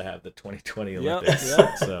supposed to have the 2020 Olympics.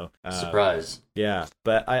 Yep. So Surprise. yeah,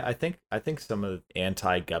 but I think some of the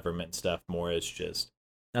anti-government stuff more is just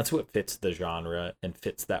that's what fits the genre and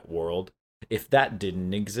fits that world. If that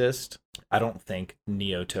didn't exist, I don't think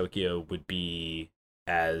Neo Tokyo would be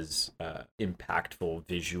as impactful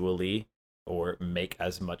visually or make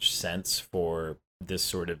as much sense for this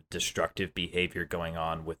sort of destructive behavior going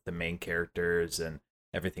on with the main characters and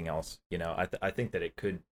everything else. You know, I think that it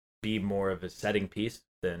could be more of a setting piece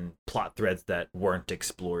than plot threads that weren't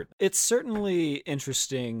explored. It's certainly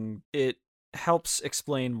interesting. It helps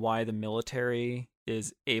explain why the military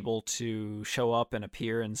is able to show up and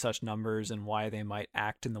appear in such numbers and why they might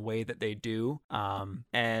act in the way that they do.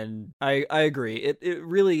 And I agree. It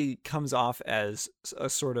really comes off as a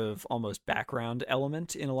sort of almost background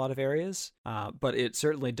element in a lot of areas, but it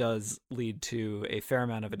certainly does lead to a fair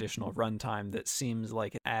amount of additional runtime that seems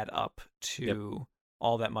like it add up to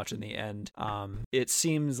all that much in the end. It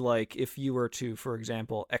seems like if you were to, for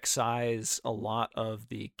example, excise a lot of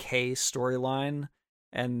the K storyline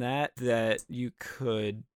and that you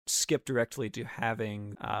could skip directly to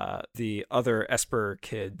having the other Esper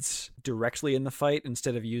kids directly in the fight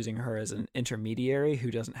instead of using her as an intermediary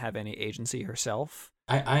who doesn't have any agency herself.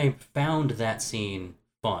 I found that scene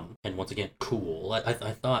fun and once again cool. I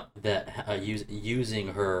thought that using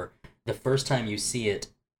her the first time you see it,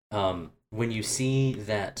 when you see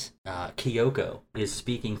that Kyoko is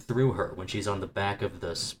speaking through her when she's on the back of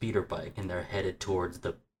the speeder bike and they're headed towards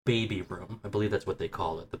the baby room. I believe that's what they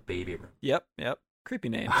call it, the baby room. Yep. Creepy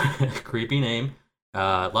name. Creepy name.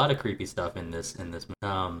 A lot of creepy stuff in this.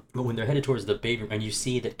 But when they're headed towards the baby room, and you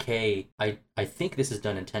see that Kay, I think this is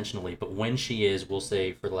done intentionally, but when she is, we'll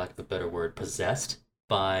say, for lack of a better word, possessed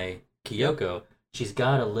by Kyoko, she's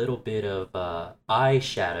got a little bit of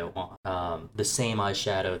eyeshadow on. The same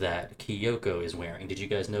eyeshadow that Kyoko is wearing. Did you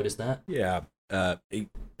guys notice that? Yeah.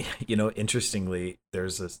 You know, interestingly,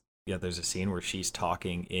 there's a scene where she's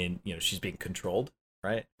talking she's being controlled,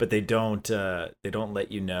 right? But they don't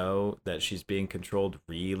let you know that she's being controlled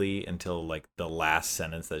really until like the last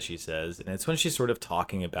sentence that she says, and it's when she's sort of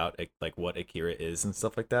talking about like what Akira is and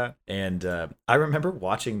stuff like that. And I remember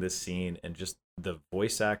watching this scene and just the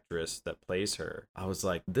voice actress that plays her, I was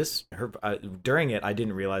like, during it, I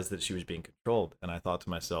didn't realize that she was being controlled, and I thought to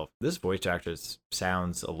myself, this voice actress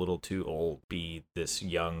sounds a little too old to be this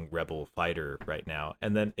young rebel fighter right now.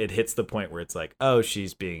 And then it hits the point where it's like, oh,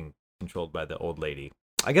 she's being controlled by the old lady.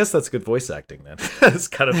 I guess that's good voice acting then. It's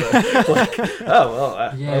kind of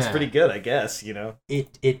that was pretty good, I guess, you know.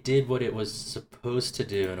 It did what it was supposed to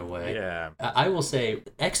do in a way. Yeah. I will say,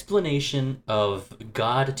 explanation of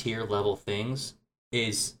God tier level things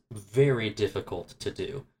is very difficult to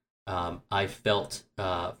do. I felt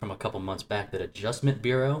from a couple months back that Adjustment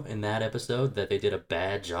Bureau in that episode that they did a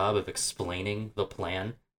bad job of explaining the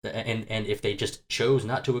plan, and if they just chose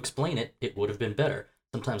not to explain it, it would have been better.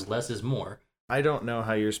 Sometimes less is more. I don't know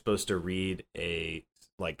how you're supposed to read a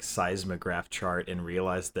like seismograph chart and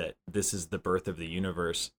realize that this is the birth of the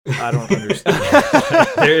universe. I don't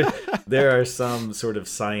understand. there are some sort of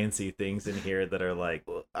sciencey things in here that are like,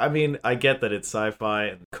 I mean, I get that it's sci-fi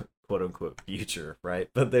and quote unquote future, right?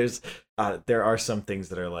 But there are some things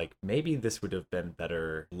that are like, maybe this would have been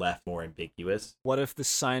better left more ambiguous. What if the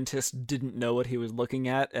scientist didn't know what he was looking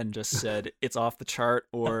at and just said, it's off the chart,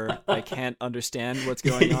 or I can't understand what's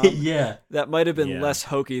going on? Yeah. That might have been less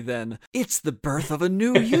hokey than, it's the birth of a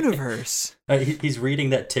new universe. He's reading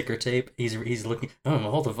that ticker tape. He's looking,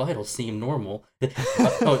 all the vitals seem normal.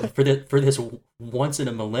 For this once in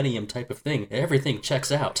a millennium type of thing, everything checks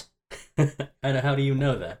out. And how do you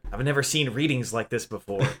know that? I've never seen readings like this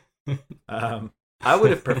before. I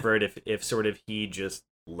would have preferred if sort of he just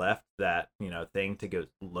left that thing to go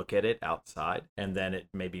look at it outside, and then it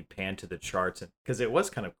maybe panned to the charts, because it was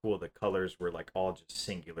kind of cool. The colors were like all just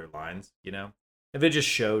singular lines, If they just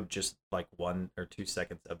showed just like 1 or 2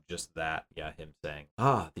 seconds of just that, him saying,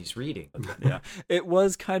 these readings. Yeah. It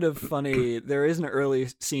was kind of funny. There is an early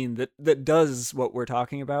scene that does what we're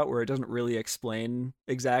talking about, where it doesn't really explain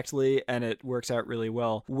exactly, and it works out really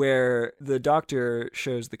well, where the doctor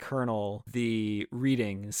shows the colonel the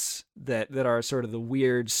readings that are sort of the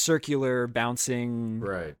weird circular bouncing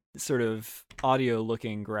Right. sort of audio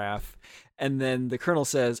looking graph. And then the colonel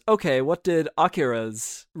says, okay, what did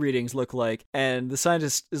Akira's readings look like? And the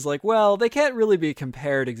scientist is like, well, they can't really be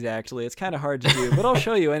compared exactly. It's kind of hard to do, but I'll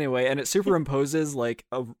show you anyway. And it superimposes like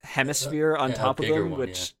a hemisphere on top of them,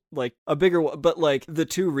 which like a bigger one, but like the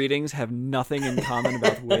two readings have nothing in common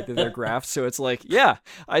about the way that they're graphed. So it's like, yeah,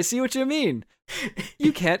 I see what you mean.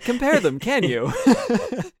 You can't compare them, can you?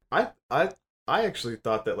 I actually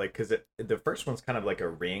thought that, like, because the first one's kind of like a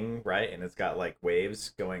ring, right? And it's got like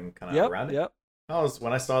waves going kind of around it. Yep.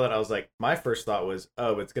 When I saw that, I was like, my first thought was,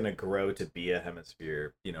 oh, it's gonna grow to be a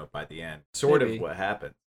hemisphere, by the end. Sort Maybe. of what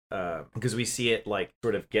happened, because we see it like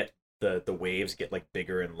sort of get the waves get like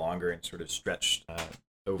bigger and longer and sort of stretched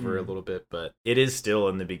over a little bit, but it is still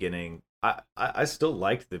in the beginning. I still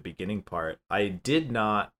liked the beginning part. I did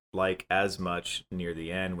not like as much near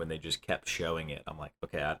the end when they just kept showing it. I'm like,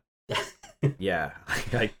 okay, yeah,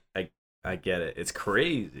 I get it. It's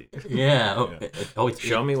crazy. Yeah.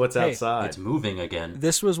 Show me what's outside. It's moving again.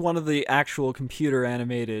 This was one of the actual computer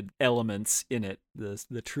animated elements in it,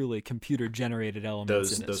 the truly computer generated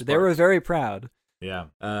elements in it. So they were very proud. Yeah.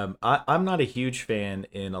 I'm not a huge fan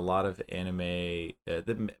in a lot of anime.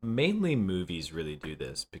 Mainly movies really do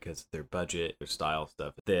this because their budget, their style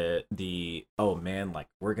stuff. Oh man, like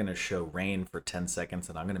we're gonna show rain for 10 seconds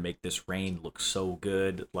and I'm gonna make this rain look so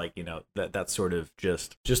good. Like, that's sort of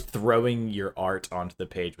just throwing your art onto the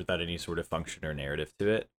page without any sort of function or narrative to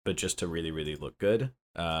it, but just to really, really look good.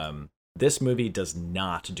 This movie does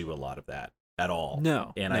not do a lot of that at all.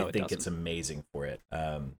 No, I think it's amazing for it.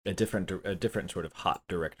 A different sort of hot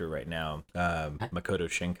director right now, Makoto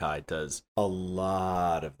Shinkai, does a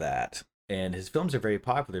lot of that, and his films are very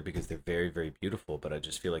popular because they're very, very beautiful. But I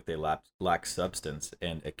just feel like they lack substance,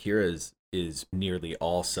 and Akira's is nearly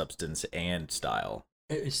all substance and style.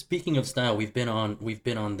 Speaking of style, we've been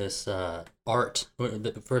on this art.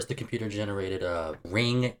 First, the computer generated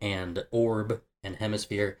ring and orb and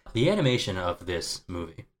hemisphere. The animation of this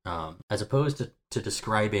movie, as opposed to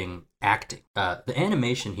describing acting, the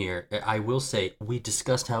animation here, I will say, we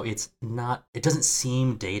discussed how it doesn't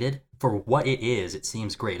seem dated. For what it is, it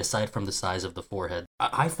seems great, aside from the size of the forehead.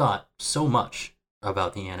 I thought so much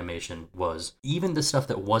about the animation was even the stuff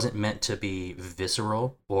that wasn't meant to be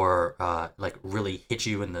visceral or like really hit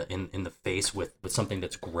you in the face with something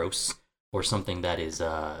that's gross or something that is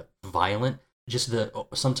violent. Just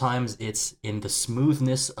sometimes it's in the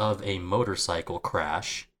smoothness of a motorcycle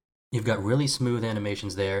crash. You've got really smooth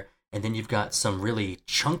animations there, and then you've got some really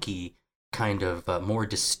chunky kind of more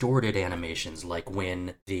distorted animations, like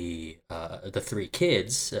when the three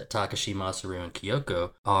kids, Takashi, Masaru, and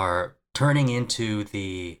Kyoko, are turning into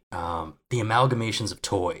the amalgamations of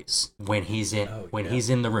toys when he's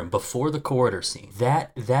in the room before the corridor scene.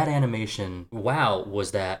 That animation, wow,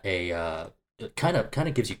 was that a kind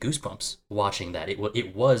of gives you goosebumps watching that.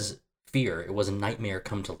 It was fear. It was a nightmare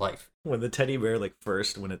come to life. When the teddy bear, like,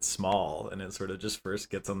 when it's small and it sort of just first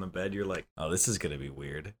gets on the bed, you're like, oh, this is gonna be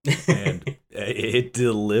weird, and it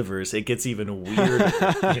delivers. It gets even weirder.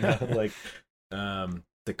 Like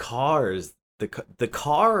the cars. The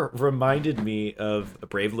car reminded me of A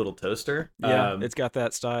Brave Little Toaster. Yeah, it's got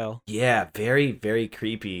that style. Yeah, very, very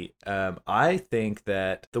creepy. I think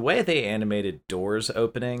that the way they animated doors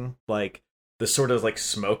opening, like the sort of like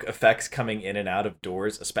smoke effects coming in and out of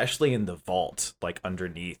doors, especially in the vault, like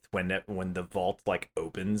underneath, when the vault like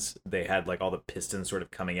opens, they had like all the pistons sort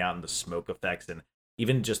of coming out and the smoke effects and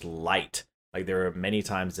even just light. Like there were many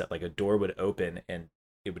times that like a door would open and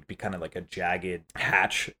it would be kind of like a jagged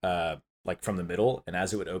hatch, like from the middle, and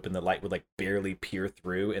as it would open, the light would like barely peer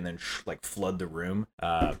through and then like flood the room.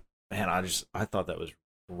 Man, I thought that was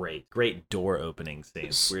great door opening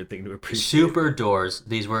scenes. Weird thing to appreciate. Super doors.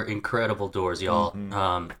 These were incredible doors, y'all.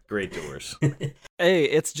 Mm-hmm. Great doors. Hey,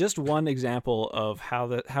 it's just one example of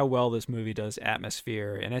how well this movie does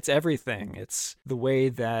atmosphere, and it's everything. It's the way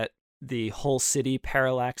that the whole city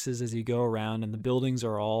parallaxes as you go around, and the buildings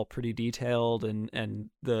are all pretty detailed, and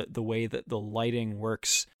the way that the lighting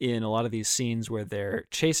works in a lot of these scenes where they're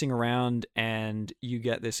chasing around and you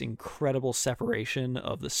get this incredible separation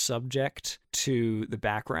of the subject to the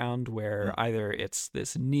background, where either it's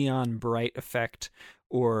this neon bright effect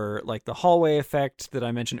or like the hallway effect that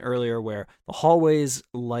I mentioned earlier, where the hallway's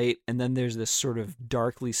light and then there's this sort of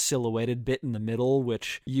darkly silhouetted bit in the middle,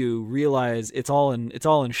 which you realize it's all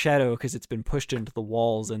in shadow because it's been pushed into the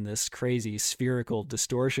walls in this crazy spherical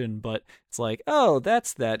distortion. But it's like, oh,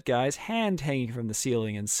 that's that guy's hand hanging from the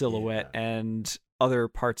ceiling in silhouette, and other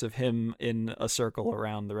parts of him in a circle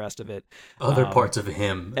around the rest of it. Other parts of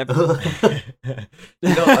him.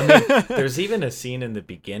 There's even a scene in the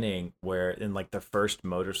beginning where, in like the first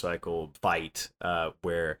motorcycle fight,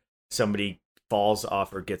 where somebody falls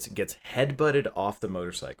off or gets headbutted off the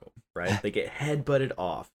motorcycle, right? They get headbutted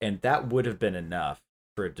off, and that would have been enough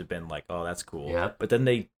for it to have been like, oh, that's cool. Yep. But then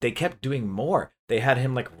they kept doing more. They had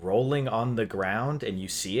him like rolling on the ground and you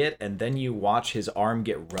see it, and then you watch his arm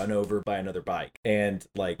get run over by another bike. And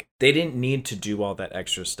like, they didn't need to do all that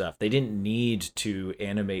extra stuff. They didn't need to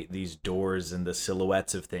animate these doors and the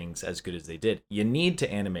silhouettes of things as good as they did. You need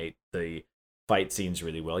to animate the fight scenes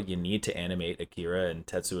really well. You need to animate Akira and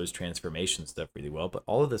Tetsuo's transformation stuff really well, but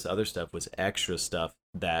all of this other stuff was extra stuff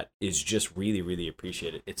that is just really, really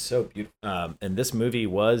appreciated. It's so beautiful. And this movie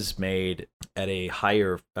was made at a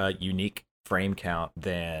higher unique frame count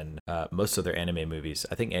than most of their anime movies.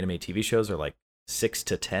 I think anime TV shows are like 6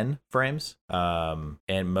 to 10 frames,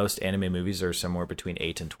 and most anime movies are somewhere between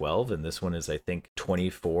 8 and 12, and this one is, I think,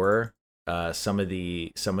 24. Some of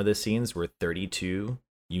the scenes were 32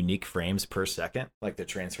 unique frames per second, like the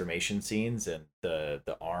transformation scenes and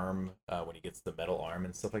the arm when he gets the metal arm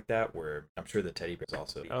and stuff like that, where I'm sure the teddy bear is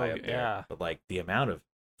also high up there. But like the amount of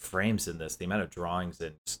frames in this, the amount of drawings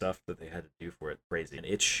and stuff that they had to do for it, crazy. And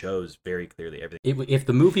it shows very clearly everything. If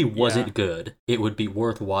the movie wasn't good, it would be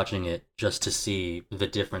worth watching it just to see the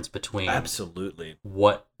difference between absolutely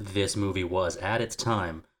what this movie was at its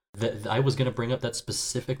time. I was going to bring up that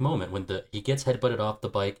specific moment when he gets headbutted off the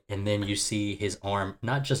bike, and then you see his arm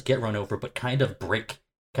not just get run over, but kind of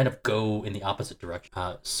go in the opposite direction.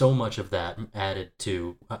 So much of that added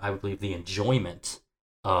to, I would believe, the enjoyment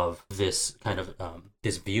of this kind of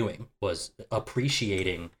this viewing was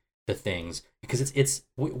appreciating the things, because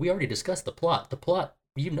we already discussed the plot. The plot,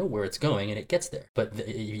 you know where it's going, and it gets there. But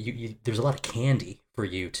there's a lot of candy for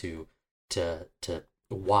you to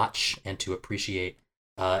watch and to appreciate.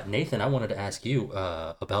 Nathan, I wanted to ask you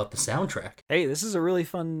about the soundtrack. Hey, this is a really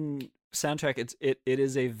fun soundtrack. It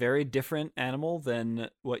is a very different animal than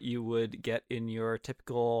what you would get in your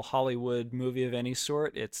typical Hollywood movie of any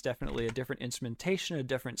sort. It's definitely a different instrumentation, a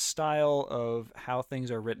different style of how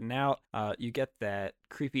things are written out. You get that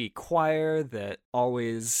creepy choir that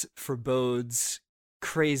always forebodes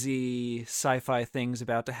crazy sci-fi things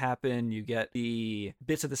about to happen. You get the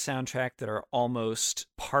bits of the soundtrack that are almost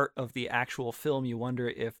part of the actual film. You wonder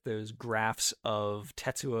if those graphs of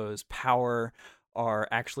Tetsuo's power are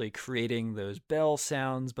actually creating those bell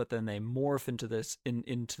sounds, but then they morph into this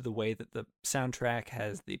into the way that the soundtrack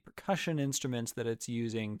has the percussion instruments that it's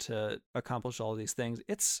using to accomplish all these things.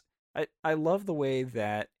 I love the way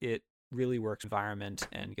that it really works environment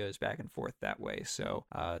and goes back and forth that way. So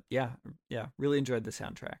really enjoyed the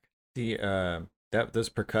soundtrack. Those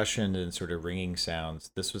percussion and sort of ringing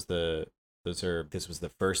sounds, this was the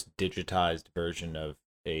first digitized version of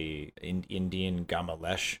a Indian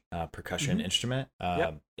gamalesh percussion instrument.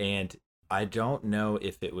 And I don't know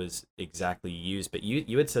if it was exactly used, but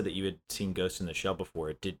you had said that you had seen Ghost in the Shell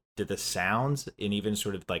before. Did the sounds and even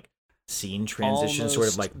sort of like scene transition almost sort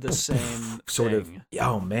of like the same sort thing.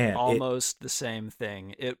 The same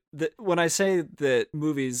thing. When I say that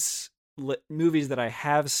movies that I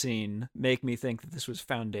have seen make me think that this was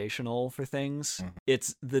foundational for things,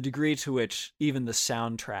 it's the degree to which even the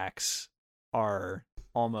soundtracks are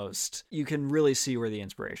almost, you can really see where the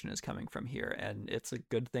inspiration is coming from here, and it's a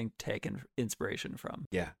good thing to take inspiration from.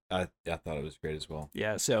 I thought it was great as well.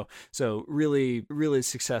 So really, really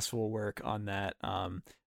successful work on that.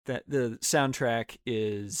 That the soundtrack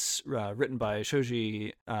is written by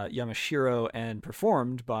Shoji Yamashiro and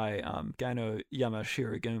performed by Gaino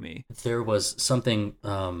Yamashirogumi. There was something,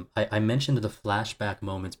 I mentioned the flashback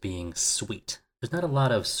moments being sweet. There's not a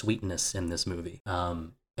lot of sweetness in this movie.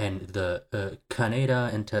 And the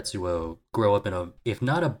Kaneda and Tetsuo grow up in if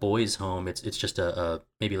not a boys' home, it's just a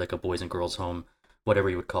maybe like a boys and girls' home, whatever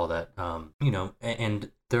you would call that.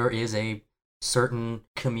 And there is a certain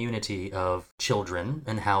community of children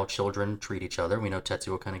and how children treat each other. We know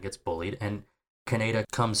Tetsuo kind of gets bullied, and Kaneda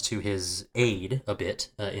comes to his aid a bit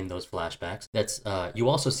in those flashbacks. That's you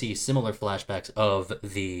also see similar flashbacks of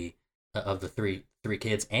the three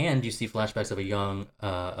kids, and you see flashbacks of a young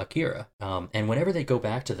Akira. And whenever they go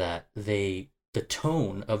back to that, the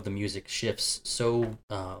tone of the music shifts so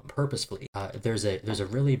purposefully. There's a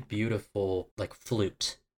really beautiful like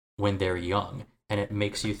flute when they're young. and it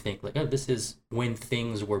makes you think like, oh, this is when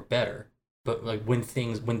things were better, but like when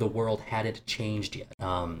the world hadn't changed yet.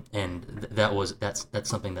 And that's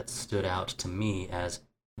something that stood out to me as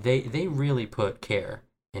they really put care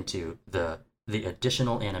into the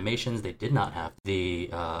additional animations. They did not have the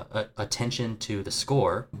attention to the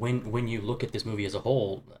score. When you look at this movie as a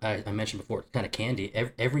whole, I mentioned before, it's kind of candy.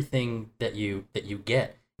 Everything that you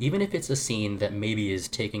get, even if it's a scene that maybe is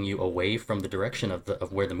taking you away from the direction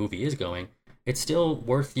of where the movie is going, it's still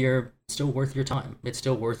worth your time. It's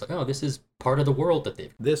still worth, like, oh, this is part of the world that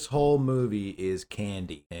they've. This whole movie is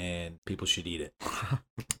candy, and people should eat it.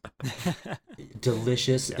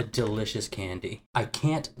 Delicious candy. I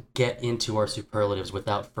can't get into our superlatives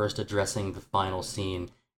without first addressing the final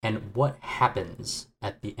scene and what happens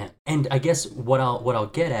at the end. And I guess what I'll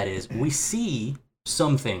get at is we see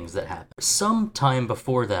some things that happen. Sometime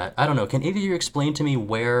before that, I don't know, can either of you explain to me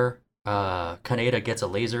where Kaneda gets a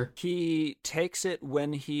laser? He takes it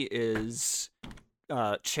when he is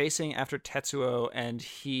chasing after Tetsuo, and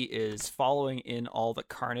he is following in all the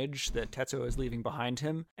carnage that Tetsuo is leaving behind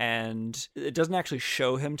him. And it doesn't actually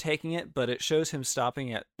show him taking it, but it shows him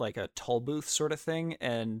stopping at like a toll booth sort of thing.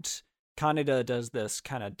 And Kaneda does this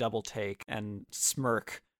kind of double take and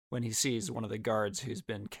smirk when he sees one of the guards who's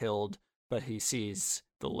been killed, but he sees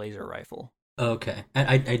the laser rifle. Okay. And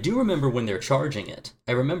I do remember when they're charging it.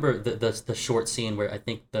 I remember the short scene where I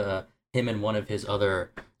think him and one of his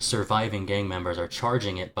other surviving gang members are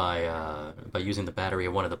charging it by using the battery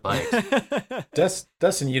of one of the bikes.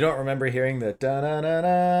 Dustin, you don't remember hearing the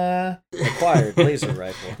da-na-na-na acquired laser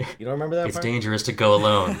rifle? You don't remember that It's part? dangerous to go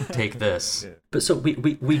alone. Take this. Yeah. But so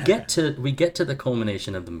we get to the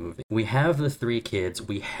culmination of the movie. We have the three kids.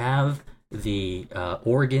 We have the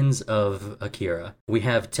organs of Akira. We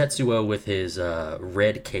have Tetsuo with his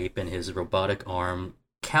red cape and his robotic arm.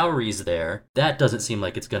 Kaori's there. That doesn't seem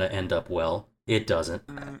like it's going to end up well. It doesn't.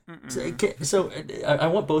 So I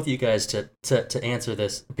want both of you guys to answer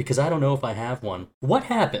this, because I don't know if I have one. What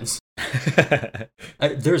happens?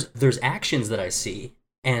 There's actions that I see,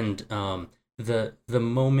 and the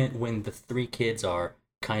moment when the three kids are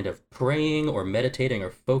kind of praying or meditating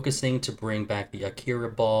or focusing to bring back the Akira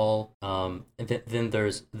ball. And then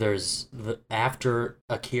there's the after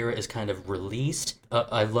Akira is kind of released.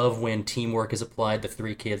 I love when teamwork is applied. The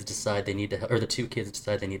three kids decide they need to, or the two kids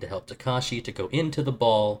decide they need to help Takashi to go into the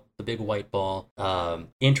ball, the big white ball.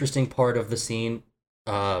 Interesting part of the scene.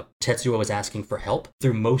 Tetsuo is asking for help.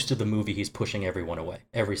 Through most of the movie, he's pushing everyone away,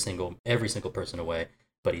 every single person away.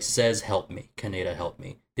 But he says, "Help me, Kaneda, help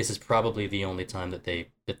me." This is probably the only time that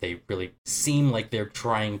they really seem like they're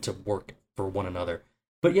trying to work for one another.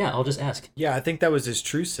 But yeah, I'll just ask. Yeah, I think that was his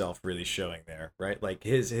true self really showing there, right? Like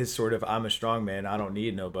his sort of "I'm a strong man, I don't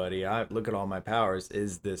need nobody, I look at all my powers"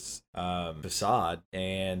 is this facade.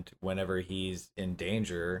 And whenever he's in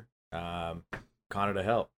danger, Kaneda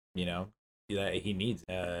help, that he needs.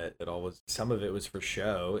 It all was, some of it was for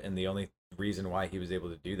show, and the only reason why he was able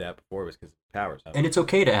to do that before was because of his powers. And it's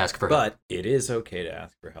okay to ask for help. But it is okay to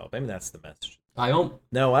ask for help. I mean, that's the message.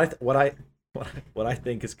 What I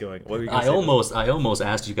think is going. What were you gonna say? I almost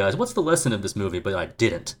asked you guys, what's the lesson of this movie, but I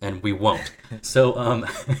didn't, and we won't. So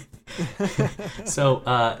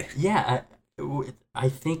yeah, I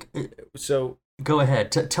think. So go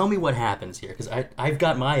ahead. Tell me what happens here, because I've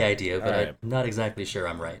got my idea, but right. I'm not exactly sure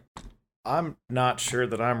I'm right. I'm not sure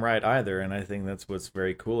that I'm right either, and I think that's what's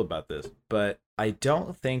very cool about this. But I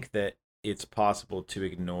don't think that it's possible to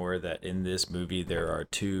ignore that in this movie there are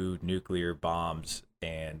two nuclear bombs,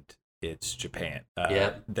 and it's Japan.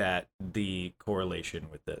 That the correlation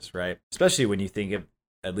with this, right? Especially when you think of,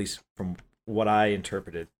 at least from what I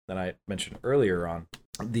interpreted that I mentioned earlier on,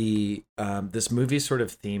 the this movie is sort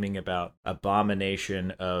of theming about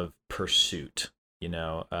abomination of pursuit.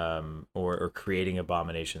 Or creating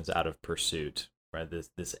abominations out of pursuit, right?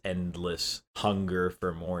 This endless hunger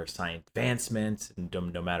for more science advancement, and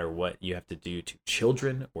no matter what you have to do to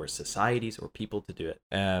children or societies or people to do it.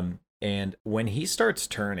 And when he starts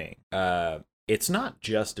turning, it's not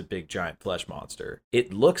just a big giant flesh monster.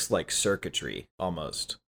 It looks like circuitry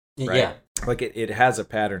almost. Right? Yeah. Like it has a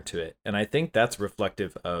pattern to it. And I think that's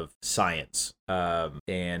reflective of science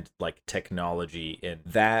and like technology, and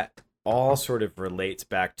that all sort of relates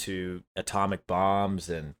back to atomic bombs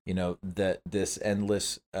and that this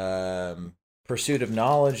endless pursuit of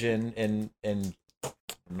knowledge and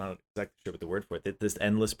I'm not exactly sure what the word for it. This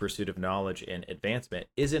endless pursuit of knowledge and advancement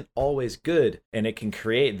isn't always good, and it can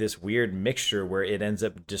create this weird mixture where it ends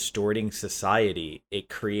up distorting society. It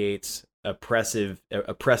creates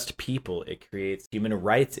oppressed people. It creates human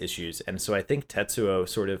rights issues, and so I think Tetsuo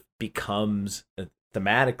sort of becomes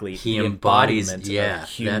thematically He the embodies- embodiment yeah, of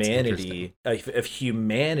humanity, of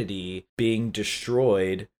humanity being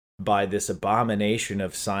destroyed by this abomination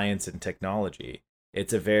of science and technology.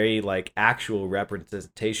 It's a very like actual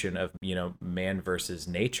representation of, you know, man versus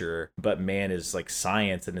nature, but man is like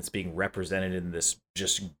science, and it's being represented in this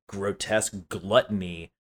just grotesque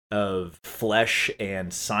gluttony of flesh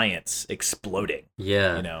and science exploding.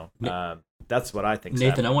 Yeah. You know, that's what I think.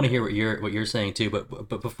 Nathan, I want to hear what you're saying too,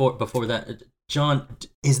 but before that, John,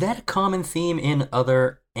 is that a common theme in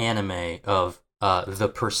other anime of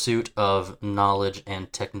the pursuit of knowledge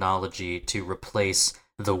and technology to replace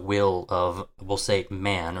the will of, we'll say,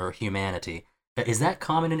 man or humanity? Is that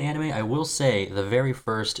common in anime? I will say the very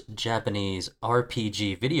first Japanese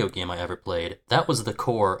RPG video game I ever played, that was the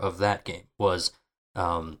core of that game, was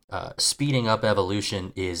speeding up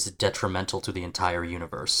evolution is detrimental to the entire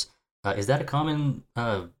universe. Is that a common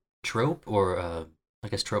trope, or I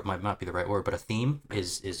guess trope might not be the right word, but a theme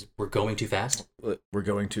is we're going too fast? We're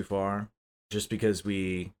going too far. Just because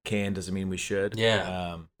we can doesn't mean we should.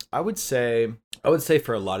 Yeah. I would say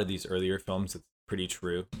for a lot of these earlier films, it's pretty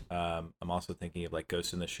true. I'm also thinking of like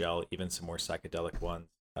Ghost in the Shell, even some more psychedelic ones.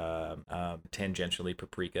 Tangentially,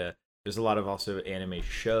 Paprika. There's a lot of also anime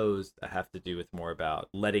shows that have to do with more about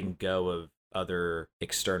letting go of other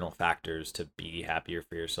external factors to be happier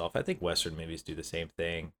for yourself. I think Western movies do the same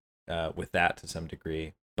thing with that to some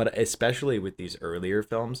degree. But especially with these earlier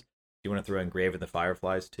films, you want to throw in Grave of the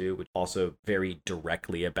Fireflies too, which also very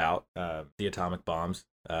directly about the atomic bombs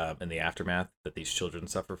and the aftermath that these children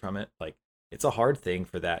suffer from it. Like, it's a hard thing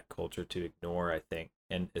for that culture to ignore, I think.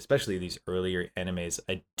 And especially these earlier animes,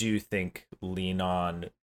 I do think lean on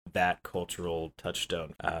that cultural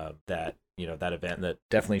touchstone, that, you know, that event that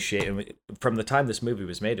definitely shaped. From the time this movie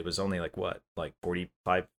was made, it was only like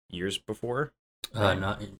 45 years before?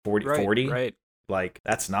 Not 40? Right. Like,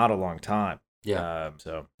 that's not a long time. Yeah.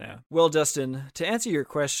 Yeah. Well, Dustin, to answer your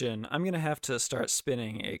question, I'm going to have to start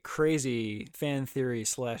spinning a crazy fan theory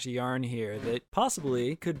 / yarn here that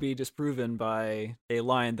possibly could be disproven by a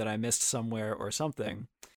line that I missed somewhere or something.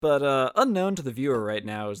 But unknown to the viewer right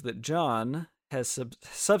now is that John has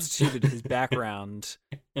substituted his background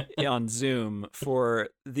on Zoom for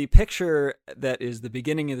the picture that is the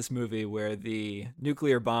beginning of this movie where the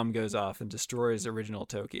nuclear bomb goes off and destroys original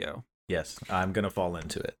Tokyo. Yes, I'm going to fall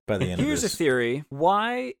into it by the end of this. Here's a theory.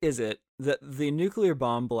 Why is it that the nuclear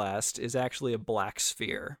bomb blast is actually a black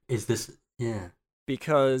sphere? Is this... Yeah.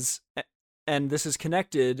 Because, and this is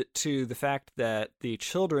connected to the fact that the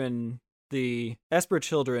children, the Esper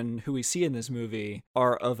children who we see in this movie,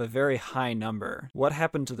 are of a very high number. What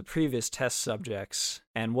happened to the previous test subjects,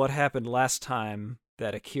 and what happened last time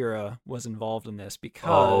that Akira was involved in this?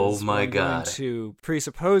 Because what I'm going to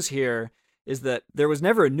presuppose here is that there was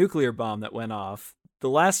never a nuclear bomb that went off. The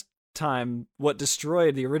last time, what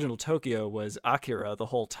destroyed the original Tokyo was Akira the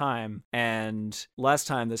whole time, and last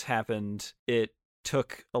time this happened, it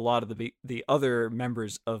took a lot of the other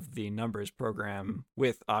members of the Numbers program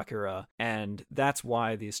with Akira, and that's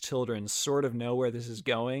why these children sort of know where this is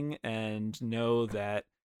going and know that,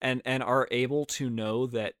 and are able to know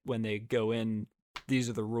that when they go in, these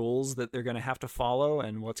are the rules that they're going to have to follow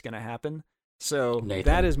and what's going to happen. So Nathan.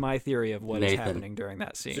 That is my theory of what is happening during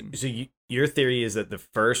that scene. So your theory is that the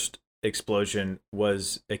first explosion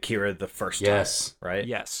was Akira the first time, right?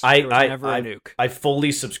 Yes. I there was never a nuke. I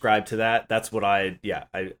fully subscribe to that. That's what I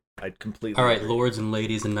completely All right, agree. Lords and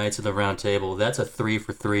ladies and knights of the round table, that's a 3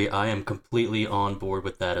 for 3. I am completely on board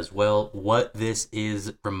with that as well. What this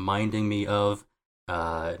is reminding me of,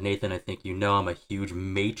 Nathan, I think you know I'm a huge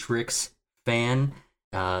Matrix fan.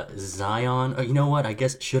 Zion. Oh, you know what? I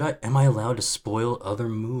guess am I allowed to spoil other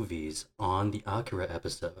movies on the Akira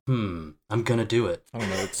episode? I'm gonna do it. I don't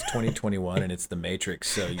know. It's 2021 and it's The Matrix,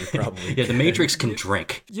 so you're probably Yeah, The Matrix can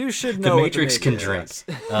drink. You should know. The what Matrix can drink. is.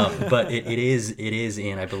 But it is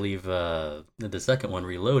in, I believe, the second one,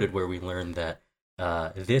 Reloaded, where we learned that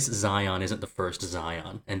this Zion isn't the first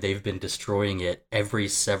Zion, and they've been destroying it every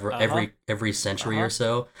century or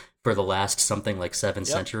so for the last something like 7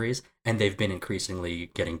 centuries, and they've been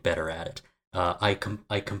increasingly getting better at it. I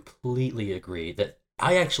completely agree that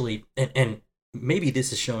I actually, and maybe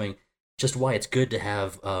this is showing just why it's good to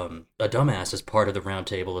have a dumbass as part of the round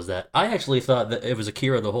table, is that I actually thought that it was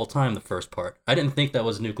Akira the whole time, the first part. I didn't think that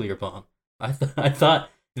was a nuclear bomb. I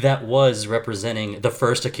thought that was representing the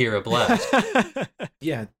first Akira blast.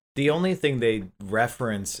 Yeah, the only thing they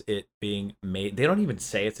reference it being made, they don't even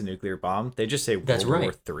say it's a nuclear bomb. They just say That's World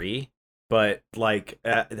right. War III. But like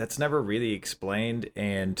that's never really explained,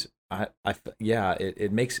 and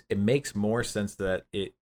it makes more sense that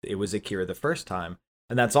it was Akira the first time.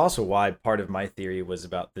 And that's also why part of my theory was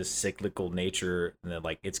about this cyclical nature, and that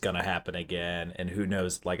like it's going to happen again. And who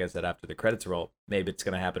knows, like I said, after the credits roll, maybe it's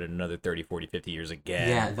going to happen in another 30, 40, 50 years again.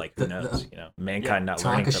 Yeah, like who knows, mankind not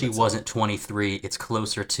learning from Takashi itself. wasn't 23. It's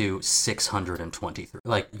closer to 623.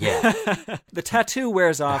 Like, yeah. The tattoo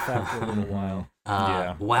wears off after a little while.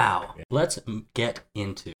 Yeah. Wow. Let's get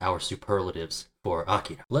into our superlatives for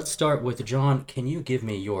Akira. Let's start with John. Can you give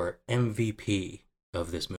me your MVP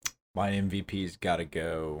of this movie? My MVP's got to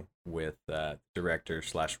go with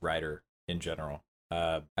director/writer in general.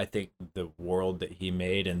 I think the world that he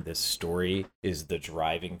made and this story is the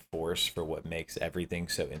driving force for what makes everything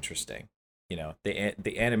so interesting. The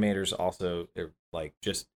animators also are like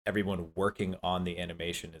just everyone working on the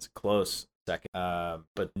animation is close second,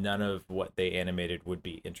 but none of what they animated would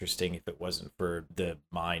be interesting if it wasn't for the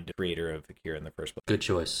mind creator of Akira in the first place. Good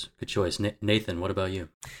choice. Good choice. Nathan, what about you?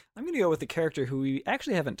 I'm going to go with the character who we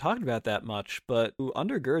actually haven't talked about that much, but who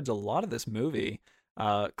undergirds a lot of this movie,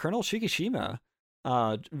 Colonel Shikishima,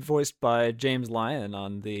 voiced by James Lyon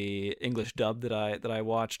on the English dub that I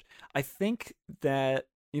watched. I think that,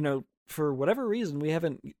 for whatever reason, we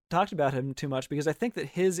haven't talked about him too much because I think that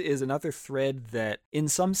his is another thread that, in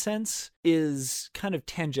some sense, is kind of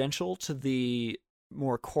tangential to the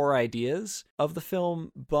more core ideas of the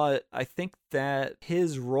film, but I think that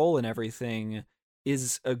his role in everything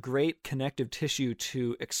is a great connective tissue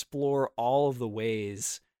to explore all of the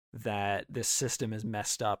ways that this system is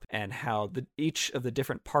messed up and how each of the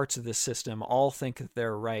different parts of this system all think that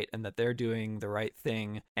they're right and that they're doing the right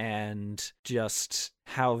thing, and just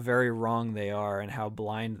how very wrong they are and how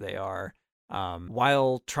blind they are,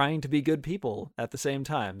 while trying to be good people at the same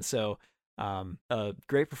time. So a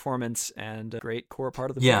great performance and a great core part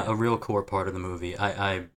of the movie. Yeah, a real core part of the movie.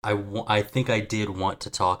 I think I did want to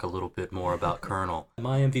talk a little bit more about Colonel.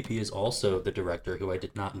 My MVP is also the director, who I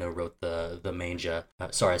did not know wrote the manga.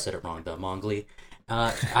 Sorry, I said it wrong. The Mongli.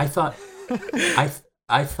 I thought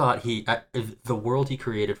the world he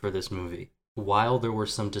created for this movie, while there were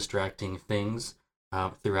some distracting things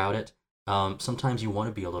throughout it, sometimes you want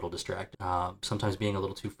to be a little distracted. Sometimes being a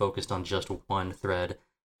little too focused on just one thread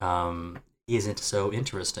isn't so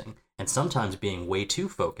interesting, and sometimes being way too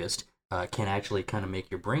focused can actually kind of make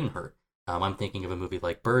your brain hurt. I'm thinking of a movie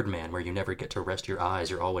like Birdman, where you never get to rest your eyes,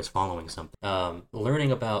 you're always following something.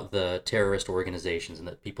 Learning about the terrorist organizations and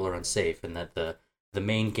that people are unsafe, and that the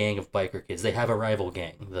main gang of biker kids, they have a rival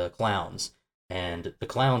gang, the Clowns, and the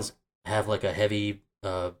Clowns have like a heavy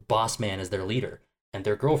boss man as their leader, and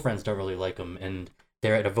their girlfriends don't really like them, and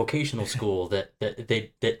they're at a vocational school that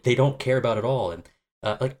they don't care about at all, and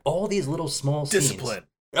like all these little small scenes. Discipline.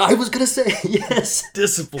 I was gonna say yes.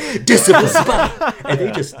 Discipline. And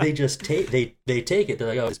they just take it. They're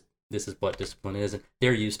like, oh, this is what discipline is, and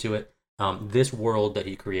they're used to it. This world that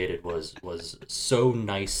he created was so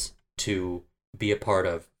nice to be a part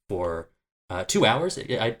of for 2 hours.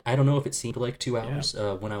 I don't know if it seemed like 2 hours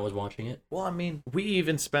when I was watching it. Well, I mean, we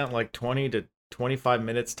even spent like 20 to 25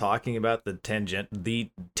 minutes talking about the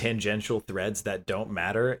tangential threads that don't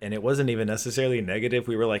matter, and it wasn't even necessarily negative.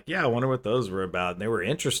 We were like, yeah, I wonder what those were about, and they were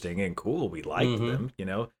interesting and cool. We liked them,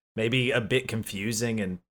 maybe a bit confusing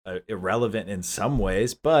and irrelevant in some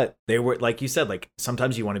ways, but they were, like you said, like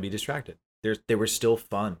sometimes you want to be distracted. They were still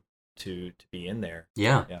fun to be in there.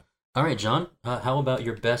 Yeah. All right, John, how about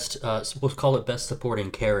your best, we'll call it best supporting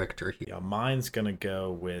character here. Yeah, mine's going to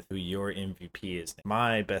go with who your MVP is.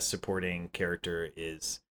 My best supporting character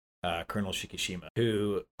is Colonel Shikishima,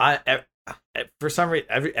 who for some reason,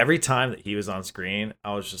 every time that he was on screen,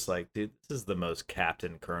 I was just like, dude, this is the most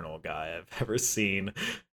Captain Colonel guy I've ever seen.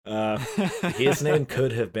 His name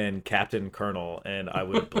could have been Captain Colonel, and I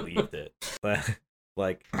would have believed it. But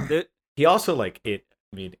like, he also like it.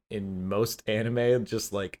 I mean, in most anime,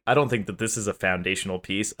 just like, I don't think that this is a foundational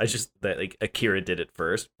piece. I just, that like Akira did it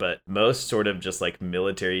first, but most sort of just like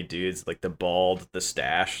military dudes, like the bald, the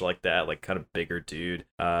stash, like that, like kind of bigger dude.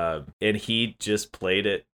 And he just played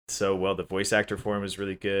it so well. The voice actor for him is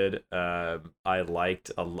really good. I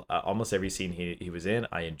liked almost every scene he was in.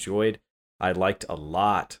 I enjoyed. I liked a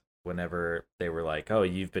lot whenever they were like, oh,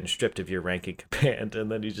 you've been stripped of your rank in command.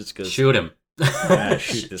 And then he just goes, shoot him. Yeah,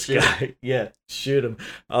 shoot this guy. Yeah, shoot him.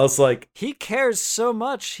 I was like, he cares so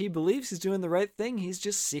much. He believes he's doing the right thing. He's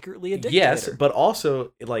just secretly a dictator. Yes, but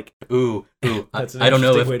also like, ooh. I don't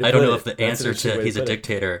know if the answer to he's a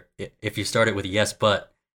dictator. If you start it with yes,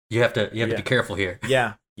 but you have to be careful here.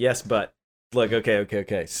 Yeah, yes, but look,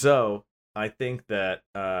 okay. So I think that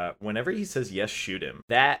whenever he says yes, shoot him,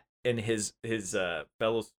 that and his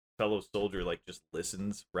fellow soldier like just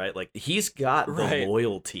listens, right? Like he's got the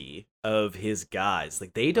loyalty of his guys.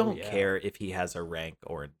 Like they don't care if he has a rank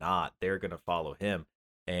or not. They're gonna follow him.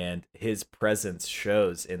 and his presence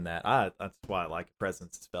shows in that. That's why I like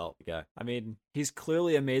presence. It's felt. Yeah. I mean, he's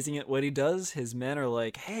clearly amazing at what he does. His men are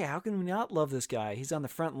like, hey, how can we not love this guy? He's on the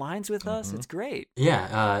front lines with us. It's great.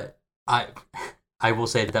 Yeah, I will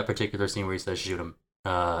say that particular scene where he says shoot him,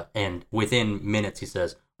 and within minutes he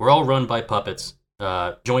says, we're all run by puppets.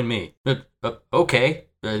 Join me. Okay.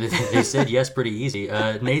 They said yes pretty easy.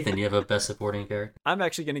 Nathan, you have a best supporting character? I'm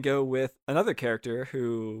actually going to go with another character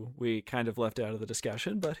who we kind of left out of the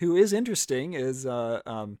discussion, but who is interesting, is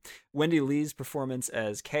Wendy Lee's performance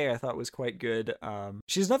as Kay. I thought was quite good.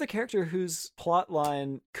 She's another character whose plot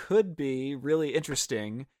line could be really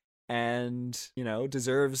interesting and,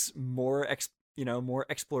 deserves more more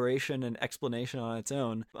exploration and explanation on its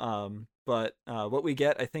own. But what we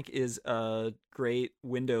get, I think, is a great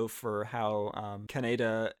window for how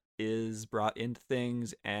Kaneda is brought into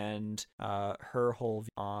things and her whole view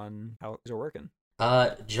on how things are working.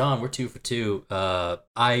 John, we're 2 for 2.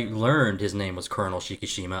 I learned his name was Colonel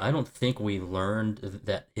Shikishima. I don't think we learned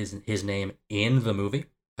that his name in the movie.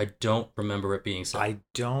 I don't remember it being said. I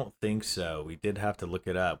don't think so. We did have to look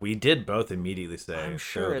it up. We did both immediately say, I'm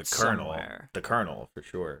sure it's the Colonel. Somewhere. The Colonel, for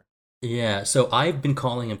sure. Yeah, so I've been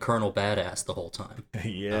calling him Colonel Badass the whole time.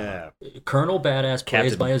 Yeah. Colonel Badass plays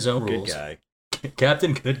Captain by his own Good rules. Guy.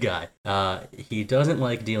 Captain Good Guy. He doesn't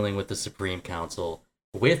like dealing with the Supreme Council.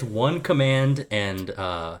 With one command and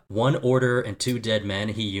 1 order and 2 dead men,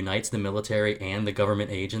 he unites the military and the government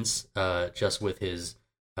agents just with his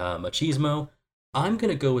machismo. I'm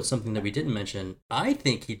going to go with something that we didn't mention. I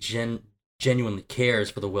think he genuinely cares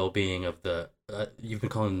for the well-being of the, you've been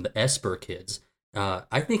calling them the Esper kids.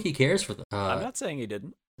 I think he cares for them. I'm not saying he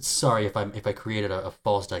didn't. Sorry if I created a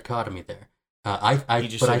false dichotomy there. He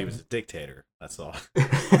just said he was a dictator. That's all.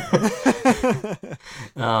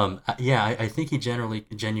 I think he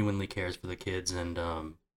genuinely cares for the kids and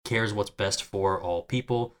cares what's best for all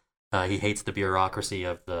people. He hates the bureaucracy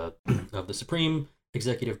of the Supreme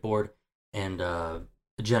Executive Board, and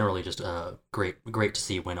generally just great to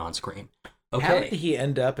see when on screen. Okay. How did he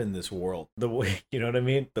end up in this world? The way, you know what I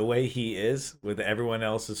mean? The way he is with everyone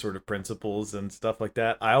else's sort of principles and stuff like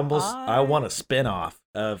that. I want a spin-off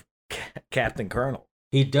of Captain Colonel.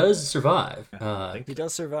 He does survive. He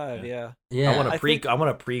does survive, yeah. Yeah. I want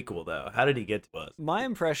a prequel though. How did he get to us? My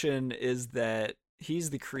impression is that he's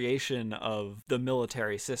the creation of the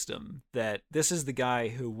military system, that this is the guy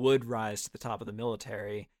who would rise to the top of the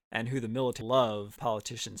military and who the military love,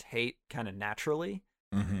 politicians hate kind of naturally.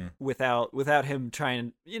 Mm-hmm. Without him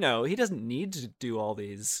trying, he doesn't need to do all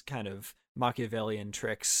these kind of Machiavellian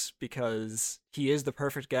tricks because he is the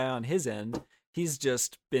perfect guy on his end. He's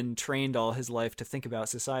just been trained all his life to think about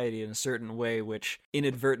society in a certain way, which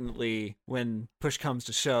inadvertently, when push comes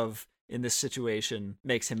to shove in this situation,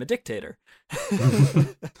 makes him a dictator.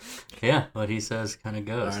 Yeah, what he says kind of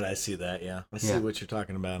goes. All right, I see that, yeah. I see what you're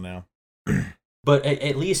talking about now. But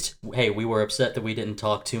at least, hey, we were upset that we didn't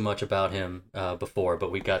talk too much about him before,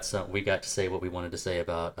 but we got to say what we wanted to say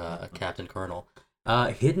about Captain Colonel.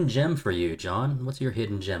 Hidden gem for you, John. What's your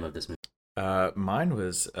hidden gem of this movie? Mine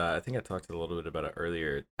was, I think I talked a little bit about it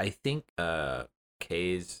earlier. I think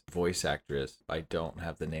Kay's voice actress, I don't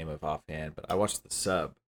have the name of offhand, but I watched the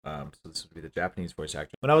sub. So this would be the Japanese voice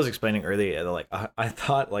actor. When I was explaining earlier, like I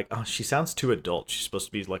thought, like, oh, she sounds too adult. She's supposed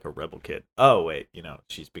to be like a rebel kid. Oh wait,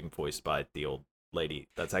 she's being voiced by the old lady.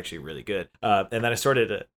 That's actually really good. And then I started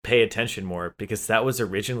to pay attention more because that was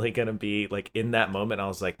originally going to be like in that moment. I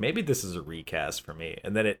was like, maybe this is a recast for me.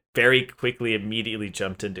 And then it very quickly, immediately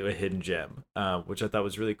jumped into a hidden gem, which I thought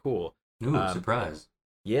was really cool. Ooh, surprise.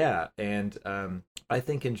 Yeah, and I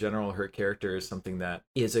think in general her character is something that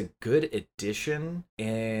is a good addition,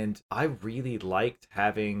 and I really liked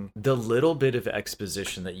having the little bit of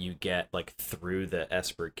exposition that you get like through the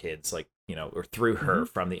Esper kids, like or through her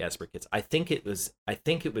from the Esper kids. I think it was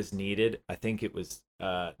needed. I think it was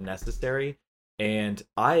necessary, and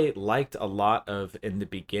I liked a lot of in the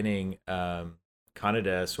beginning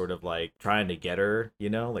Kaneda sort of like trying to get her,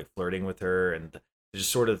 like flirting with her and. Just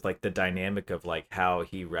sort of like the dynamic of like how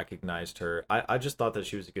he recognized her. I just thought that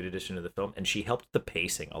she was a good addition to the film, and she helped the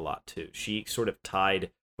pacing a lot too. She sort of tied,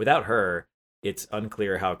 without her, it's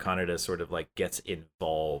unclear how Kaneda sort of like gets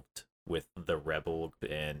involved with the rebel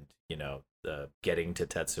and, the getting to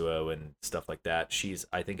Tetsuo and stuff like that. She's,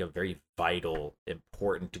 I think, a very vital,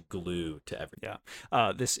 important glue to everything.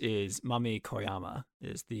 Yeah. This is Mami Koyama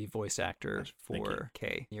is the voice actor for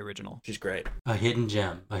Kay, the original. She's great. A hidden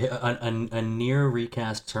gem. A near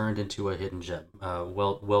recast turned into a hidden gem.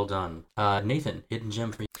 Well done. Nathan, hidden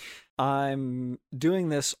gem for you. I'm doing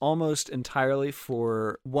this almost entirely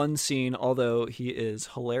for one scene, although he is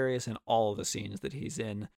hilarious in all of the scenes that he's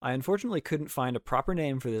in. I unfortunately couldn't find a proper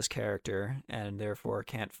name for this character, and therefore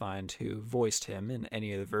can't find who voiced him in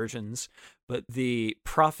any of the versions, but the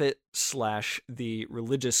prophet / the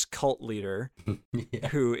religious cult leader Yeah.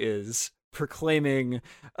 who is proclaiming,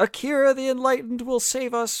 Akira the Enlightened will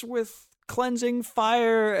save us with cleansing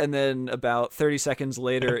fire, and then about 30 seconds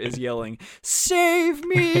later is yelling, "Save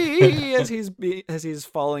me!" as he's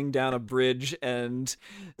falling down a bridge, and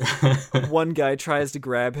one guy tries to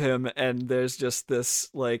grab him, and there's just this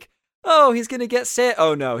like, oh, he's gonna get saved.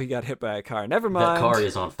 Oh no, he got hit by a car. Never mind. That car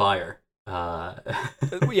is on fire.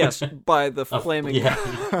 Yes, by the flaming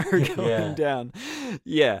car going down.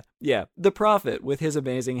 Yeah. The prophet with his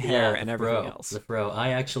amazing hair and everything else. The Fro. I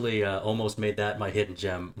actually almost made that my hidden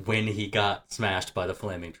gem when he got smashed by the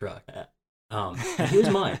flaming truck. Here's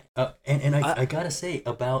mine. And I gotta say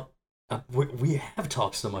about we have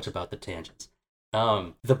talked so much about the tangents.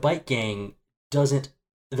 The bike gang doesn't.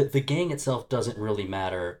 The gang itself doesn't really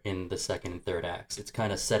matter in the second and third acts. It's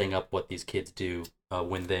kind of setting up what these kids do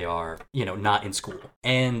when they are, not in school.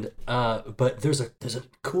 And but there's a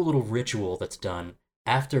cool little ritual that's done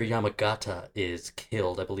after Yamagata is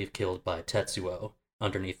killed. I believe killed by Tetsuo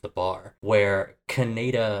underneath the bar, where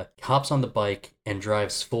Kaneda hops on the bike and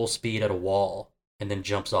drives full speed at a wall and then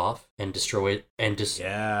jumps off and destroy it and just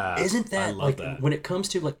isn't that like that. When it comes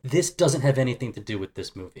to like this doesn't have anything to do with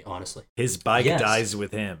this movie, honestly. His bike dies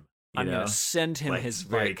with him. I'm gonna send him his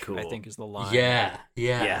bike, cool. I think is the line.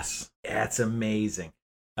 Yes, that's amazing.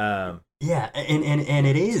 And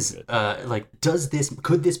it is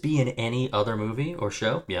could this be in any other movie or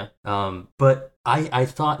show? But I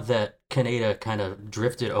thought that Kaneda kind of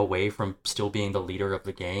drifted away from still being the leader of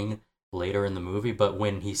the gang later in the movie, but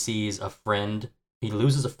when he sees he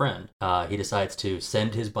loses a friend. He decides to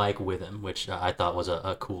send his bike with him, which I thought was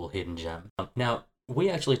a cool hidden gem. Now, we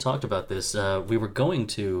actually talked about this. We were going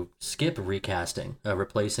to skip recasting,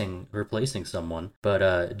 replacing someone.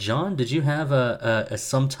 But John, did you have a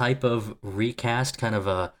some type of recast? Kind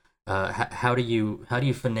of how do you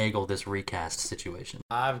finagle this recast situation?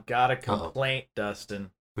 I've got a complaint,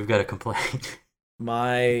 Dustin. We've got a complaint.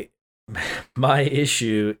 My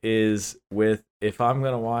issue is with if I'm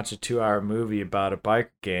going to watch a 2-hour movie about a biker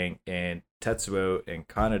gang and Tetsuo and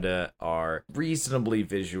Kaneda are reasonably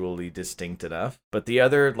visually distinct enough, but the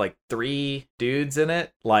other 3 dudes in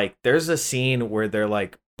it, there's a scene where they're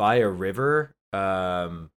by a river,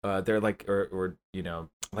 they're or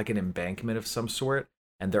an embankment of some sort,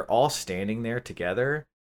 and they're all standing there together,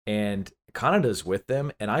 and Kaneda's with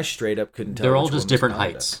them, and I straight up couldn't tell. They're all just different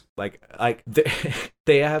heights.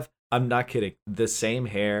 They have, I'm not kidding, the same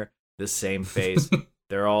hair, the same face.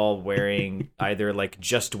 They're all wearing either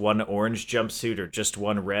just one orange jumpsuit or just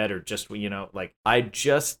one red or just, I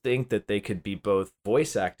just think that they could be both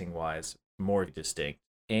voice acting wise more distinct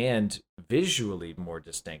and visually more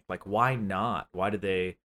distinct. Why not? Why do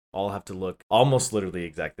they all have to look almost literally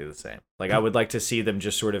exactly the same? I would like to see them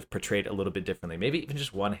just sort of portrayed a little bit differently. Maybe even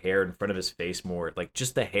just one hair in front of his face more,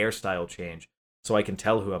 just the hairstyle change, so I can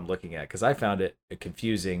tell who I'm looking at, because I found it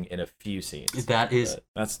confusing in a few scenes.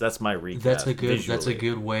 That's my recast. That's a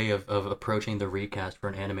good way of approaching the recast for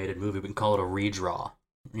an animated movie. We can call it a redraw,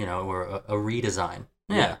 or a redesign.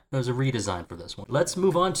 Yeah, there's a redesign for this one. Let's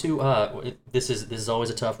move on to this is always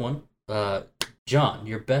a tough one. John,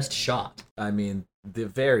 your best shot. I mean, the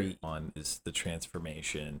very one is the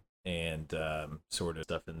transformation and sort of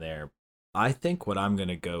stuff in there. I think what I'm going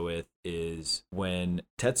to go with is when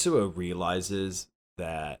Tetsuo realizes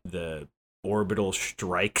that the orbital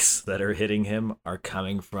strikes that are hitting him are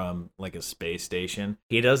coming from a space station.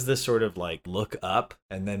 He does this sort of look up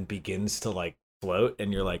and then begins to float,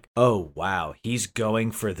 and you're oh wow, he's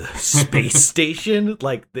going for the space station.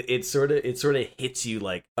 It sort of hits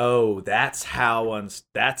you oh, that's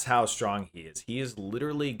how strong he is. He is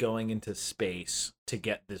literally going into space to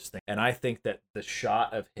get this thing. And I think that the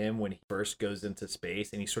shot of him when he first goes into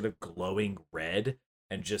space and he's sort of glowing red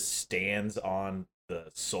and just stands on the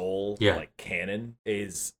soul cannon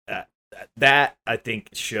is that I think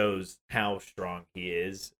shows how strong he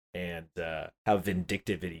is and how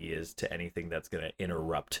vindictive he is to anything that's going to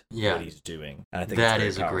interrupt what he's doing. And I think that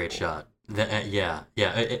is a great shot.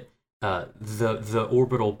 The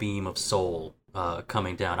orbital beam of soul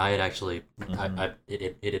coming down. I had actually,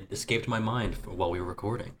 it had escaped my mind while we were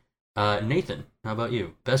recording. Nathan, how about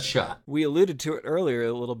you? Best shot? We alluded to it earlier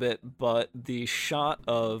a little bit, but the shot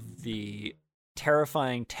of the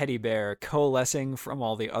terrifying teddy bear coalescing from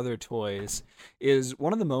all the other toys is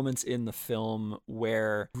one of the moments in the film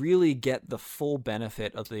where really get the full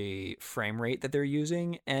benefit of the frame rate that they're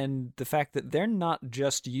using, and the fact that they're not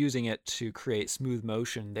just using it to create smooth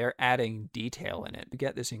motion, they're adding detail in it. You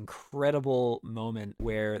get this incredible moment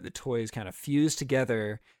where the toys kind of fuse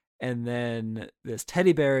together, and then this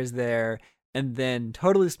teddy bear is there, and then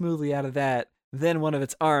totally smoothly out of that, then one of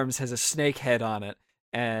its arms has a snake head on it.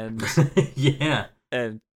 And yeah,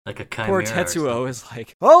 and like a chimera. poor Tetsuo is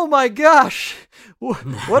like, "Oh my gosh, what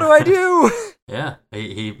do I do?" Yeah,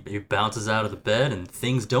 he bounces out of the bed, and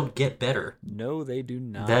things don't get better. No, they do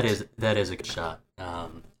not. That is a good shot.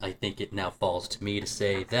 I think it now falls to me to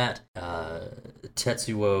say that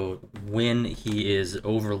Tetsuo, when he is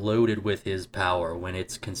overloaded with his power, when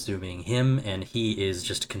it's consuming him and he is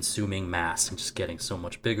just consuming mass and just getting so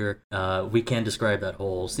much bigger, we can describe that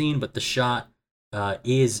whole scene, but the shot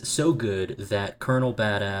is so good that Colonel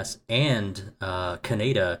Badass and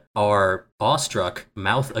Kaneda are awestruck,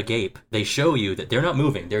 mouth agape. They show you that they're not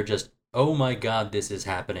moving. They're just, oh my god, this is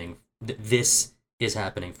happening. This is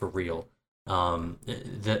happening for real.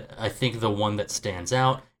 I think the one that stands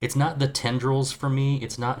out, it's not the tendrils for me.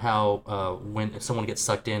 It's not how when someone gets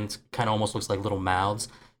sucked in, it kind of almost looks like little mouths.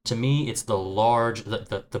 To me, it's the large,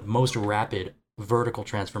 the most rapid vertical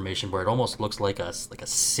transformation where it almost looks like a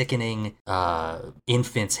sickening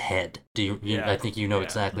infant's head. I think you know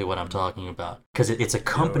exactly what I'm talking about, because it's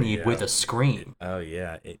accompanied with a scream.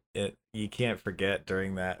 You can't forget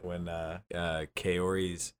during that when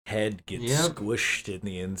Kaori's head gets squished in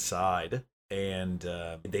the inside, and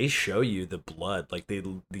they show you the blood, like they,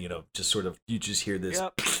 just sort of, you just hear this.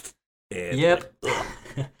 And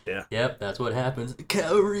Yep, that's what happens.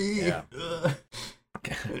 Kaori. Yeah.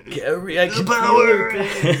 Kaori, I can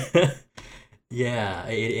power. Yeah,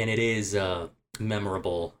 and it is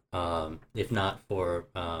memorable, if not for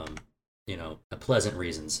pleasant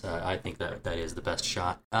reasons. I think that is the best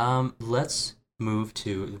shot. Let's move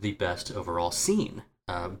to the best overall scene.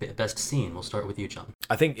 Best scene. We'll start with you, John.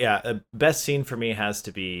 I think best scene for me has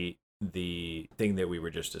to be the thing that we were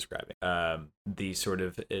just describing. The sort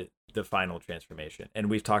of the final transformation, and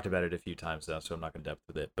we've talked about it a few times now, so I'm not going to depth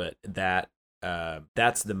with it, but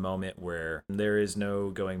that's the moment where there is no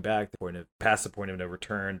going back, past the point of no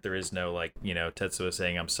return. There is no Tetsuo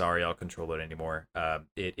saying, "I'm sorry, I'll control it" anymore.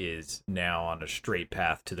 It is now on a straight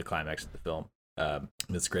path to the climax of the film.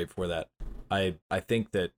 It's great for that. I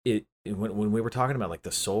think that when we were talking about like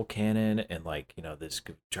the soul cannon and this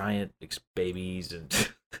giant babies,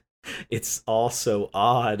 and it's all so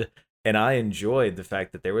odd. And I enjoyed the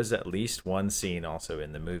fact that there was at least one scene also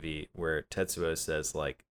in the movie where Tetsuo says,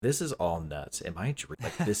 "This is all nuts. Am I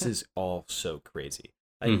dreaming? This is all so crazy."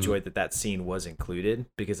 I enjoyed that scene was included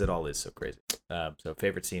because it all is so crazy. So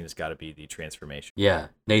favorite scene has got to be the transformation. Yeah.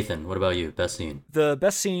 Nathan, what about you? Best scene? The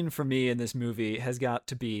best scene for me in this movie has got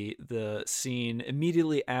to be the scene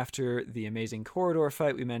immediately after the amazing corridor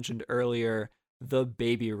fight we mentioned earlier. The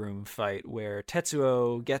baby room fight where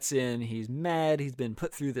Tetsuo gets in, he's mad, he's been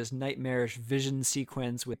put through this nightmarish vision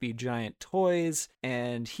sequence with the giant toys,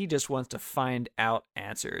 and he just wants to find out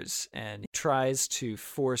answers, and he tries to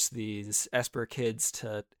force these Esper kids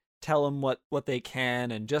to tell him what they can,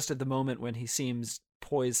 and just at the moment when he seems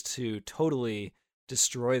poised to totally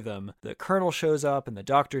destroy them, the colonel shows up and the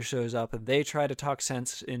doctor shows up, and they try to talk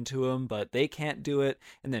sense into him, but they can't do it,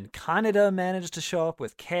 and then Kaneda managed to show up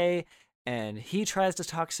with Kei, and he tries to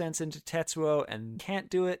talk sense into Tetsuo and can't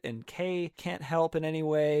do it, and Kei can't help in any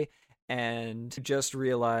way, and just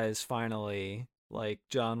realize finally, like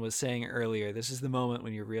John was saying earlier, this is the moment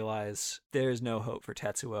when you realize there's no hope for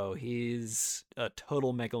Tetsuo. He's a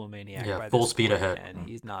total megalomaniac by full this speed point, ahead. and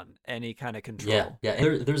he's not in any kind of control. Yeah.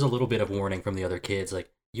 There's a little bit of warning from the other kids,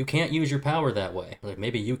 like, you can't use your power that way. Like,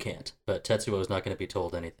 maybe you can't, but Tetsuo is not going to be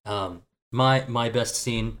told anything. My best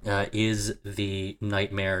scene is the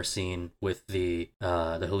nightmare scene with the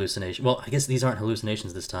hallucination. Well, I guess these aren't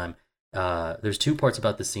hallucinations this time. There's two parts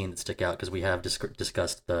about the scene that stick out because we have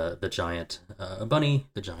discussed the giant bunny,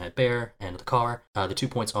 the giant bear, and the car. The 2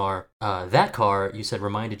 points are that car you said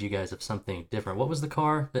reminded you guys of something different. What was the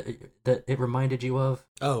car that it reminded you of?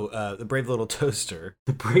 Oh, the Brave Little Toaster.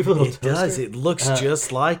 The Brave Little Toaster? It does. It looks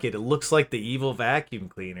just like it. It looks like the evil vacuum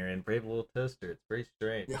cleaner in Brave Little Toaster. It's very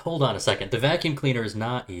strange. Hold on a second. The vacuum cleaner is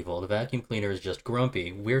not evil. The vacuum cleaner is just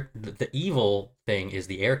grumpy. The evil thing is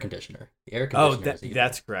the air conditioner. The air conditioner is evil.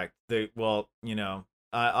 That's correct.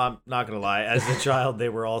 I'm not gonna lie. As a child, they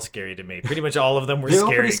were all scary to me. Pretty much all of them were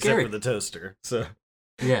scary except for the toaster. So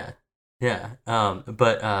yeah.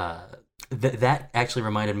 But that actually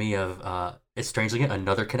reminded me of it's strangely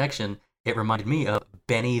another connection. It reminded me of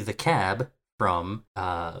Benny the Cab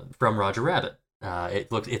from Roger Rabbit.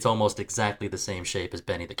 It's almost exactly the same shape as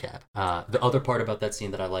Benny the Cat. The other part about that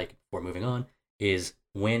scene that I like, before moving on, is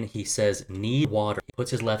when he says need water, he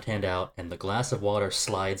puts his left hand out and the glass of water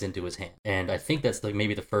slides into his hand. And I think that's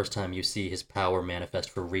maybe the first time you see his power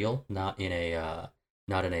manifest for real, not in a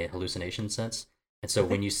hallucination sense. And so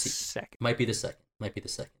when you see, might be the second,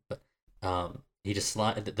 but he just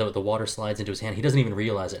the water slides into his hand. He doesn't even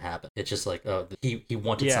realize it happened. It's just like he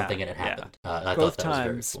wanted something and it happened. I thought that was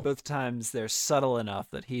very cool. Both times they're subtle enough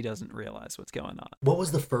that he doesn't realize what's going on. What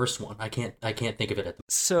was the first one? I can't think of it.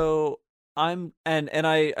 So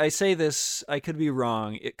I say this, I could be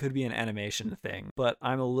wrong, it could be an animation thing, but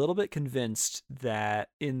I'm a little bit convinced that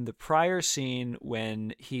in the prior scene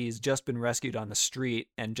when he's just been rescued on the street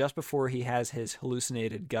and just before he has his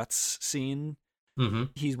hallucinated guts scene,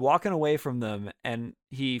 he's walking away from them and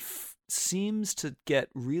he seems to get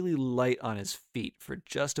really light on his feet for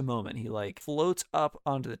just a moment. He like floats up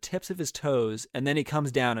onto the tips of his toes and then he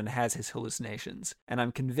comes down and has his hallucinations. And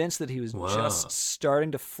I'm convinced that he was just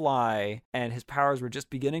starting to fly and his powers were just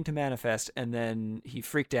beginning to manifest, and then he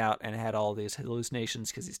freaked out and had all these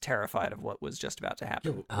hallucinations because he's terrified of what was just about to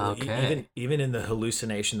happen. Okay. Even in the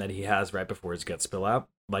hallucination that he has right before his guts spill out,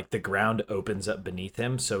 like the ground opens up beneath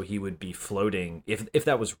him, so he would be floating. If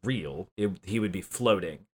that was real, he would be floating.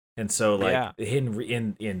 And so, like,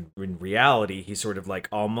 in reality, he sort of like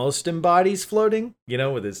almost embodies floating,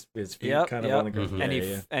 with his feet kind of on the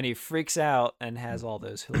ground. And he freaks out and has all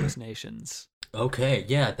those hallucinations. Okay,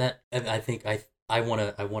 yeah, that I think I want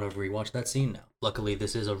to rewatch that scene now. Luckily,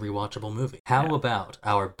 this is a rewatchable movie. How about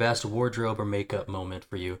our best wardrobe or makeup moment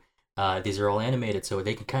for you? These are all animated, so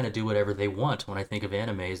they can kind of do whatever they want. When I think of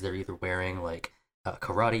animes, they're either wearing like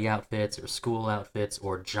karate outfits or school outfits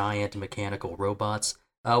or giant mechanical robots.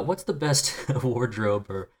 What's the best wardrobe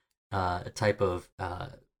or type of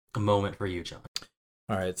moment for you, John?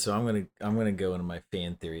 All right, so I'm gonna go into my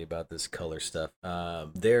fan theory about this color stuff.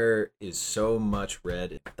 There is so much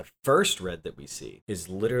red. The first red that we see is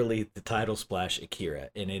literally the title splash Akira,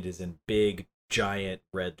 and it is in big giant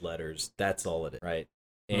red letters. That's all it is, right?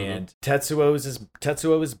 And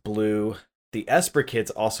Tetsuo is blue. The Esper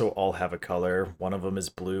kids also all have a color. One of them is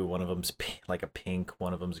blue. One of them's like a pink.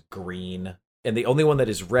 One of them's green. And the only one that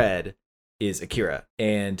is red is Akira.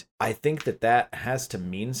 And I think that has to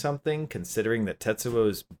mean something, considering that Tetsuo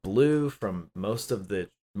is blue from most of the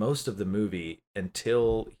movie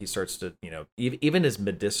until he starts to, even his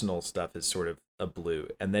medicinal stuff is sort of a blue.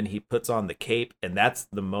 And then he puts on the cape, and that's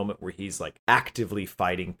the moment where he's like actively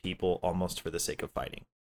fighting people almost for the sake of fighting.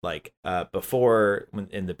 Like before,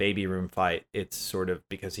 in the baby room fight, it's sort of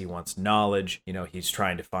because he wants knowledge. He's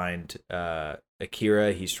trying to find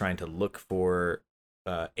Akira. He's trying to look for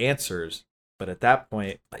answers. But at that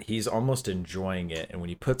point, he's almost enjoying it. And when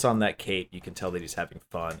he puts on that cape, you can tell that he's having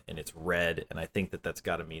fun, and it's red. And I think that's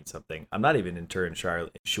got to mean something. I'm not even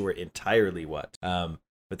sure entirely what.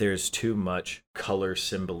 But there's too much color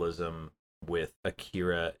symbolism with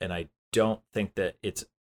Akira, and I don't think that it's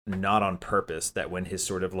not on purpose that when his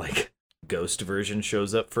sort of like ghost version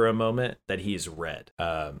shows up for a moment that he's red,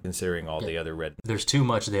 considering all the other red. There's too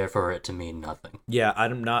much there for it to mean nothing. Yeah,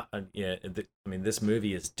 I'm not. This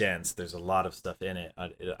movie is dense. There's a lot of stuff in it.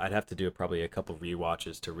 I'd have to do probably a couple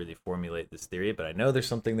rewatches to really formulate this theory, but I know there's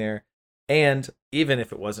something there. And even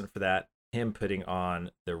if it wasn't for that, him putting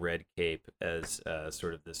on the red cape as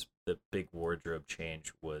sort of the big wardrobe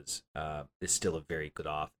change is still a very good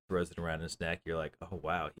off. Throws it around his neck. You're like, oh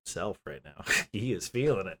wow, he's self right now. He is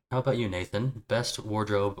feeling it. How about you, Nathan? Best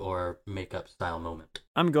wardrobe or makeup style moment?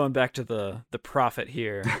 I'm going back to the Prophet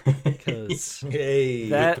here because hey,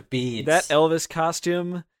 that Elvis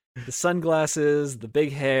costume, the sunglasses, the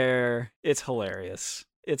big hair, it's hilarious.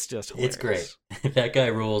 It's just hilarious. It's great. That guy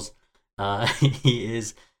rules. He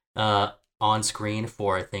is on screen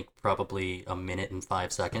for I think probably a minute and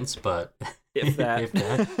 5 seconds, but if that.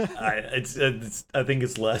 I think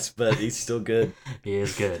it's less, but he's still good. He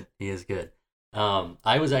is good.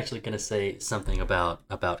 I was actually gonna say something about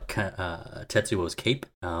Tetsuo's cape,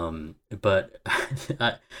 but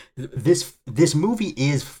this movie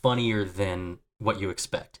is funnier than what you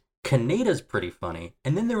expect. Kaneda's pretty funny,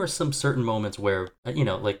 and then there were some certain moments where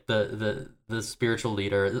like the spiritual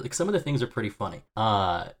leader, like some of the things are pretty funny.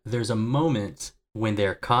 There's a moment when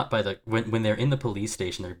they're caught by when they're in the police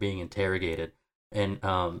station, they're being interrogated, and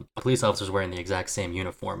a police officer's wearing the exact same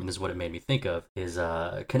uniform, and this is what it made me think of, is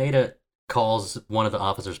Kaneda calls one of the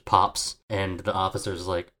officers Pops, and the officer's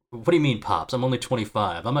like, what do you mean, Pops? I'm only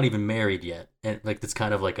 25. I'm not even married yet. And like it's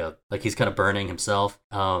kind of like he's kind of burning himself.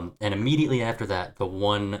 And immediately after that, the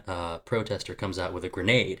one protester comes out with a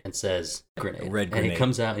grenade and says, "Grenade." A red grenade. And he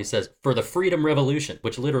comes out and he says, "For the freedom revolution,"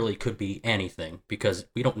 which literally could be anything because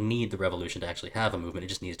we don't need the revolution to actually have a movement. It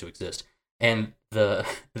just needs to exist. And the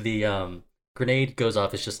grenade goes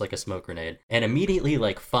off. It's just like a smoke grenade, and immediately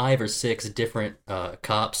like 5 or 6 different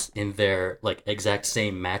cops in their like exact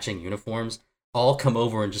same matching uniforms all come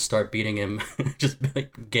over and just start beating him, just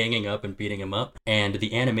like ganging up and beating him up. And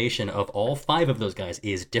the animation of all 5 of those guys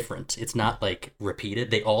is different. It's not like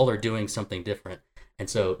repeated. They all are doing something different. And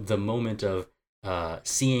so the moment of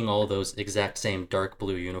seeing all those exact same dark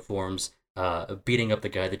blue uniforms beating up the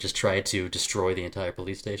guy that just tried to destroy the entire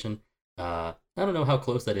police station. I don't know how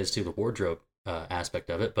close that is to the wardrobe aspect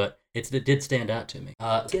of it, but it did stand out to me.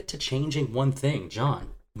 Get to changing one thing,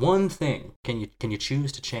 John. One thing. Can you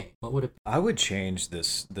choose to change? What would it be? I would change the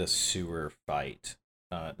sewer fight.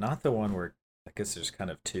 Not the one where, I guess there's kind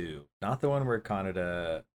of 2. Not the one where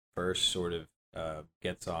Kaneda first sort of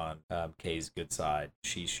gets on Kei's good side.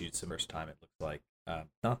 She shoots the first time, it looks like.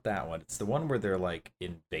 Not that one. It's the one where they're like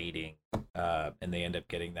invading and they end up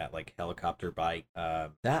getting that like helicopter bite.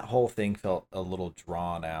 That whole thing felt a little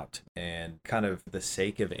drawn out and kind of for the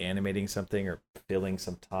sake of animating something or filling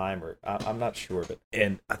some time, or I'm not sure, but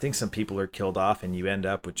and I think some people are killed off and you end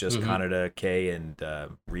up with just Kaneda, Kei, and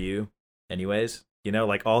Ryu anyways. You know,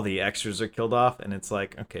 like all the extras are killed off, and it's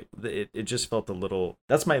like, okay, it just felt a little.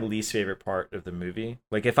 That's my least favorite part of the movie.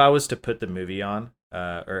 Like, if I was to put the movie on,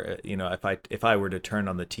 or you know, if I were to turn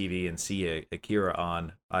on the TV and see Akira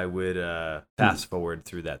on, I would fast forward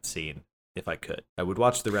through that scene if I could. I would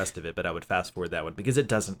watch the rest of it, but I would fast forward that one because it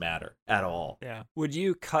doesn't matter at all. Yeah. Would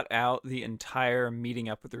you cut out the entire meeting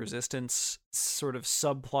up with the Resistance sort of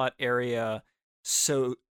subplot area,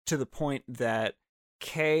 so to the point that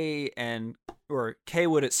Kei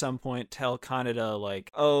would at some point tell Kaneda like,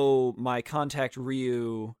 "Oh, my contact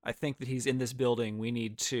Ryu, I think that he's in this building. You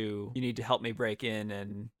need to help me break in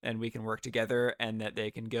and we can work together," and that they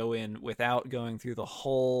can go in without going through the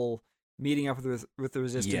whole meeting up with the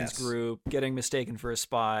Resistance group, getting mistaken for a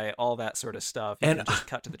spy, all that sort of stuff. You can just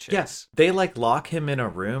cut to the chase. Yes, they like lock him in a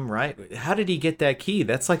room, right? How did he get that key?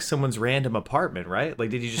 That's like someone's random apartment, right?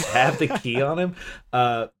 Like, did you just have the key on him?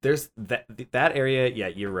 There's that area. Yeah,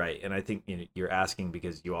 you're right, and I think you're asking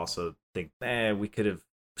because you also think, we could have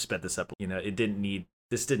sped this up. This didn't need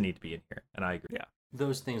to be in here, and I agree. Yeah.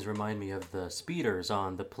 Those things remind me of the speeders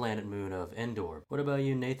on the planet moon of Endor. What about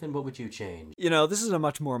you, Nathan? What would you change? This is a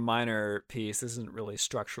much more minor piece. This isn't really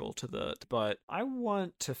structural but I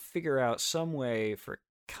want to figure out some way for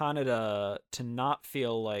Kaneda to not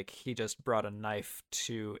feel like he just brought a knife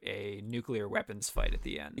to a nuclear weapons fight at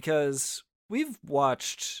the end. Because we've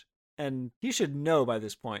watched, and he should know by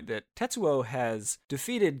this point, that Tetsuo has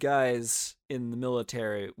defeated guys in the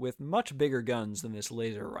military with much bigger guns than this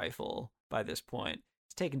laser rifle by this point.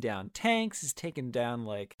 He's taken down tanks, he's taken down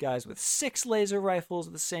like guys with 6 laser rifles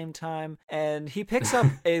at the same time, and he picks up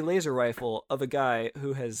a laser rifle of a guy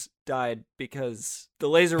who has died because the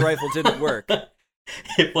laser rifle didn't work.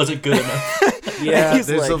 It wasn't good enough. Yeah, there's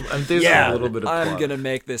a little bit of plot. I'm gonna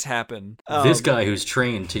make this happen. This guy who's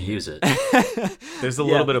trained to use it. There's a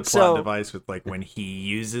little bit of plot device with like when he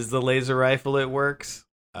uses the laser rifle, it works.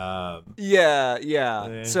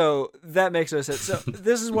 Yeah. So that makes no sense. So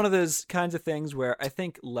this is one of those kinds of things where I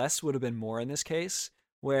think less would have been more in this case,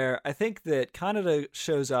 where I think that Kaneda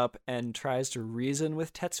shows up and tries to reason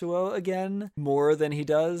with Tetsuo again more than he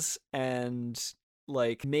does, and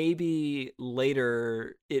like maybe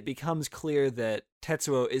later it becomes clear that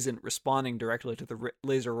Tetsuo isn't responding directly to the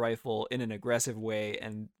laser rifle in an aggressive way,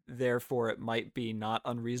 and therefore it might be not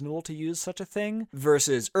unreasonable to use such a thing,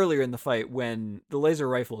 versus earlier in the fight when the laser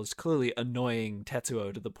rifle is clearly annoying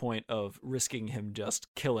Tetsuo to the point of risking him just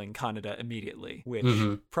killing Kaneda immediately,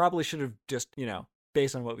 which probably should have just,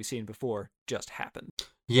 based on what we've seen before, just happened.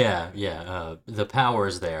 Yeah. The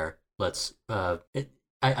power's there. Let's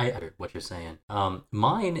I heard what you're saying.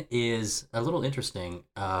 Mine is a little interesting.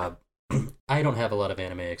 I don't have a lot of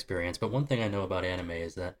anime experience, but one thing I know about anime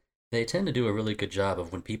is that they tend to do a really good job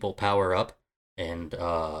of when people power up and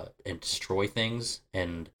destroy things,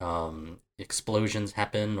 and explosions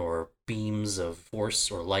happen or beams of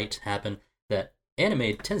force or light happen, that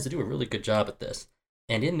anime tends to do a really good job at this.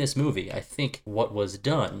 And in this movie, I think what was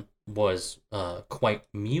done was quite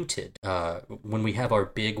muted. When we have our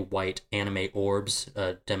big white anime orbs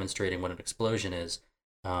demonstrating what an explosion is,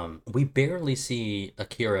 we barely see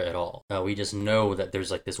Akira at all. We just know that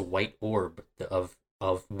there's like this white orb of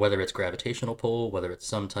whether it's gravitational pull, whether it's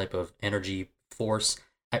some type of energy force.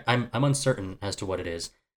 I'm uncertain as to what it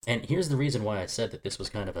is. And here's the reason why I said that this was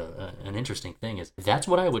kind of an interesting thing is that's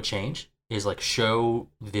what I would change is like show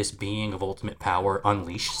this being of ultimate power,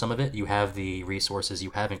 unleash some of it. You have the resources,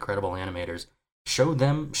 you have incredible animators. Show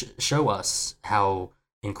them, show us how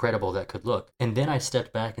incredible that could look. And then I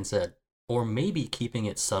stepped back and said, or maybe keeping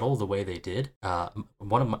it subtle the way they did.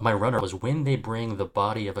 One of my runner was when they bring the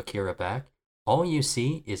body of Akira back, all you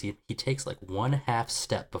see is he takes like 1/2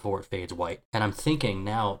 step before it fades white. And I'm thinking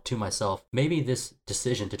now to myself, maybe this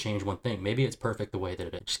decision to change one thing, maybe it's perfect the way that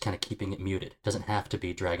it is, just kind of keeping it muted. It doesn't have to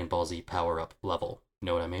be Dragon Ball Z power-up level. You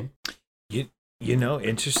know what I mean? You know,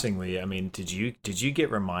 interestingly, I mean, did you get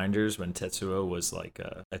reminders when Tetsuo was like,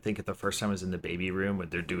 I think the first time I was in the baby room when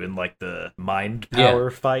they're doing like the mind power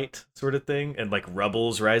fight sort of thing and like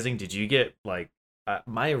Rubble's rising? Did you get like,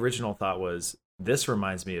 my original thought was, this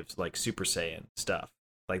reminds me of like Super Saiyan stuff.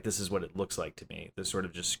 Like this is what it looks like to me. They're sort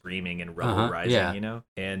of just screaming and Rubble rising, you know?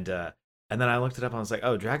 And then I looked it up and I was like,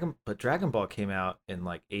 oh, Dragon Ball came out in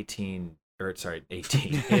like 18. Dragon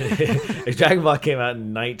Ball came out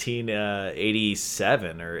in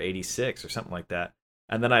 1987 or 86 or something like that.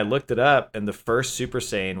 And then I looked it up, and the first Super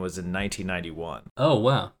Saiyan was in 1991. Oh,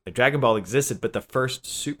 wow. Dragon Ball existed, but the first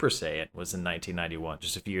Super Saiyan was in 1991,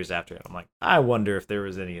 just a few years after it. I'm like, I wonder if there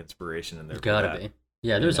was any inspiration in there. Gotta be.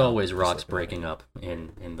 Yeah, there's always rocks breaking up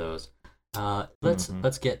in those.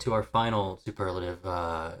 Let's get to our final superlative.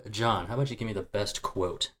 John, how about you give me the best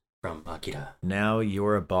quote from Akira? Now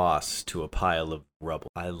you're a boss to a pile of rubble.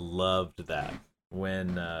 I loved that.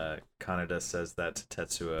 When Kaneda says that to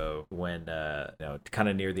Tetsuo, when kind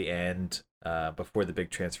of near the end, before the big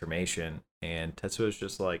transformation, and Tetsuo's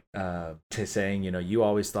just like saying, you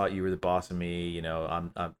always thought you were the boss of me,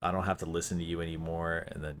 I don't have to listen to you anymore.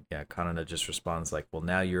 And then Kaneda just responds like, well,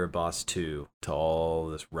 now you're a boss too, to all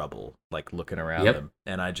this rubble, like looking around them.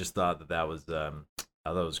 And I just thought that was I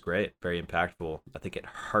thought it was great, very impactful. I think it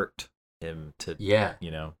hurt him to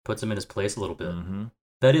puts him in his place a little bit. Mm-hmm.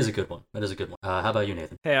 That is a good one. How about you,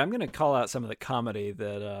 Nathan? Hey, I'm going to call out some of the comedy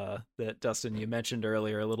that Dustin, you mentioned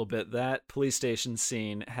earlier a little bit. That police station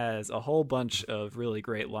scene has a whole bunch of really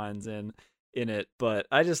great lines in it, but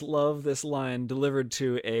I just love this line delivered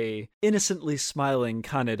to a innocently smiling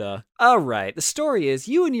Kaneda. All right, the story is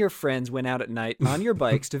you and your friends went out at night on your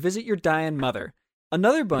bikes to visit your dying mother.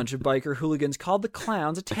 Another bunch of biker hooligans called the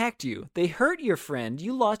Clowns attacked you. They hurt your friend,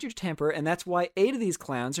 you lost your temper, and that's why 8 of these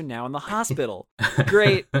clowns are now in the hospital.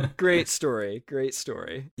 Great story. Great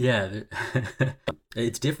story. Yeah,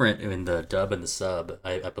 it's different in the dub and the sub,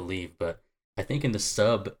 I believe, but I think in the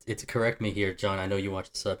sub, correct me here, John, I know you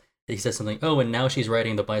watched the sub, he says something, and now she's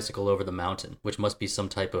riding the bicycle over the mountain, which must be some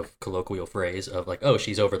type of colloquial phrase of like,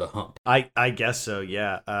 she's over the hump. I guess so,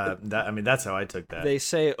 yeah. That's how I took that. They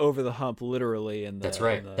say over the hump literally in the... That's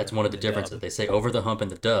right. That's one of the differences. They say over the hump in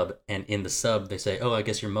the dub, and in the sub, they say, I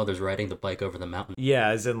guess your mother's riding the bike over the mountain. Yeah,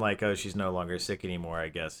 as in like, she's no longer sick anymore, I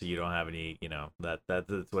guess, so you don't have any,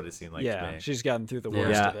 that's what it seemed like to me. Yeah, she's gotten through the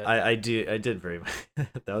worst of it. I did very much.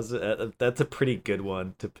 That's a pretty good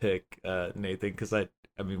one to pick, Nathan, because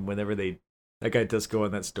I mean, whenever that guy does go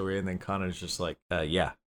on that story, and then Connor's just like,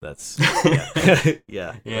 that's,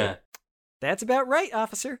 yeah. That's about right,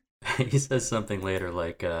 officer. He says something later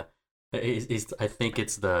like, I think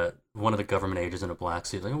it's one of the government agents in a black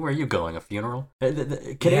suit. Like, where are you going? A funeral?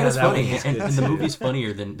 Kaneda's funny, and the movie's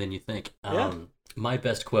funnier than you think. My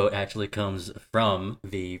best quote actually comes from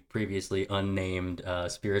the previously unnamed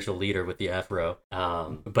spiritual leader with the afro,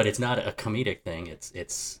 but it's not a comedic thing.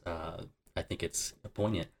 It's I think it's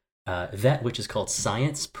poignant. That which is called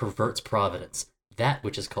science perverts providence. That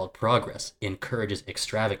which is called progress encourages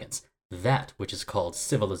extravagance. That which is called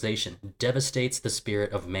civilization devastates the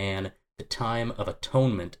spirit of man. The time of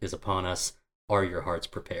atonement is upon us. Are your hearts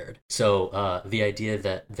prepared? So the idea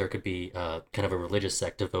that there could be kind of a religious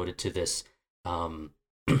sect devoted to this, I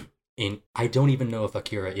don't even know if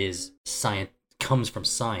Akira is comes from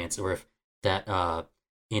science, or if that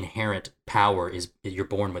inherent power is you're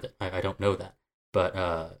born with it. I don't know that, but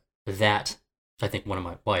that I think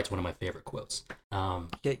it's one of my favorite quotes. How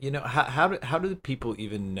do people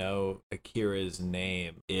even know Akira's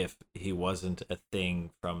name if he wasn't a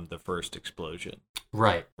thing from the first explosion?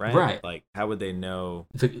 Right. Like, how would they know?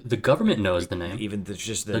 The government knows the name. Even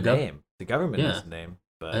just the name. The government knows the name.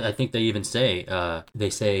 But I think they even say,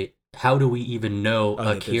 how do we even know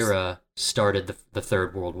Akira started the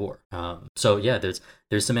Third World War? So yeah, there's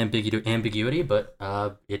some ambiguity, but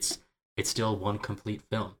it's still one complete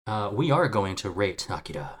film. We are going to rate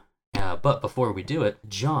Akira. But before we do it,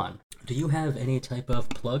 John, do you have any type of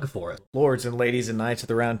plug for it? Lords and ladies and knights of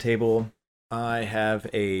the round table, I have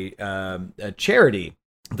a charity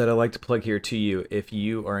that I like to plug here to you. If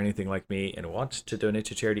you are anything like me and want to donate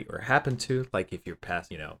to charity, or happen to, like if you're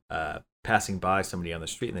passing by somebody on the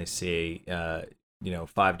street and they say, $5,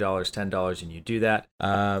 $10, and you do that.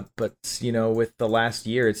 But with the last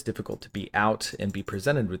year, it's difficult to be out and be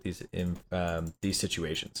presented with these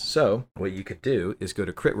situations. So what you could do is go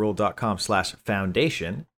to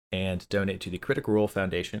critroll.com/foundation and donate to the Critical Role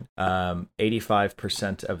Foundation.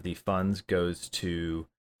 85% of the funds goes to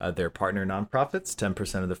their partner nonprofits.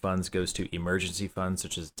 10% of the funds goes to emergency funds,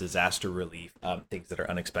 such as disaster relief, things that are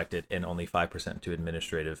unexpected, and only 5% to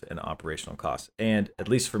administrative and operational costs. And at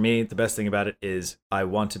least for me, the best thing about it is I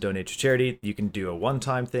want to donate to charity. You can do a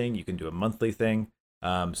one-time thing. You can do a monthly thing.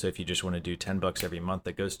 So if you just want to do $10 every month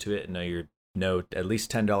that goes to it, and at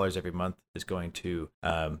least $10 every month is going to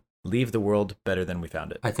leave the world better than we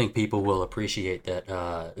found it. I think people will appreciate that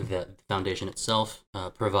that the foundation itself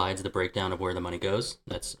provides the breakdown of where the money goes.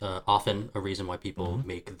 That's often a reason why people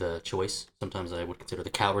make the choice. Sometimes I would consider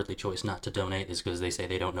the cowardly choice not to donate is because they say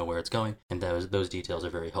they don't know where it's going, and those details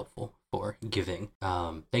are very helpful for giving.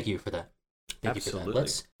 Thank you for that. Thank you for that.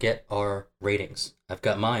 Let's get our ratings. I've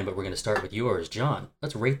got mine, but we're going to start with yours. John,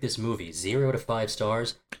 let's rate this movie 0 to 5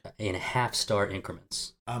 stars in half-star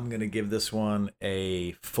increments. I'm going to give this one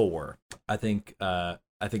a 4. I think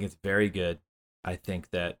it's very good. I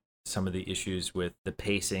think that some of the issues with the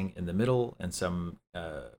pacing in the middle and some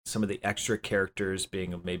of the extra characters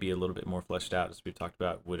being maybe a little bit more fleshed out, as we've talked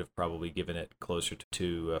about, would have probably given it closer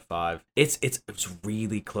to a 5. It's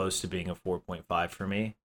really close to being a 4.5 for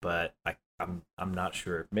me, but I'm not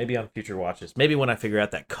sure. Maybe on future watches. Maybe when I figure out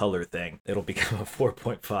that color thing, it'll become a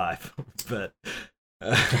 4.5. But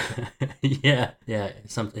yeah.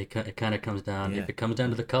 It kind of comes down. Yeah. If it comes down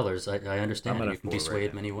to the colors, I understand. You can be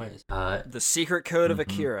swayed many ways. The secret code of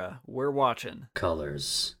Akira. We're watching.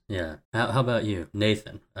 Colors. Yeah. How about you,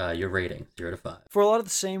 Nathan? Your rating 0 to 5. For a lot of the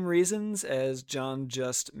same reasons as John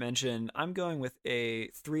just mentioned, I'm going with a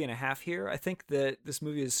 3.5 here. I think that this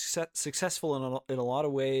movie is successful in a lot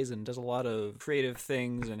of ways and does a lot of creative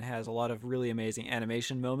things and has a lot of really amazing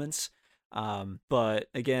animation moments. But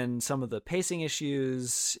again, some of the pacing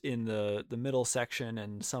issues in the middle section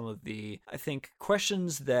and some of the, I think,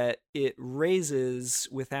 questions that it raises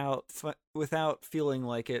without feeling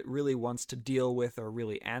like it really wants to deal with or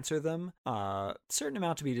really answer them, certain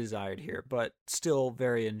amount to be desired here, but still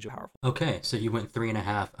very powerful. Okay, so you went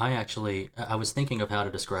 3.5. I was thinking of how to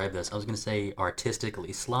describe this. I was going to say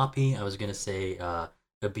artistically sloppy. I was going to say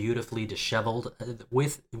beautifully disheveled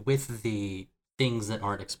with the things that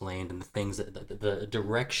aren't explained and the things that the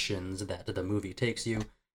directions that the movie takes you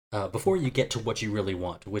before you get to what you really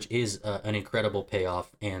want, which is an incredible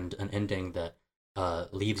payoff and an ending that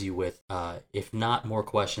leaves you with, if not more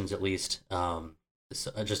questions, at least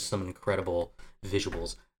just some incredible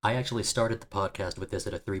visuals. I actually started the podcast with this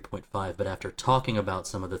at a 3.5, but after talking about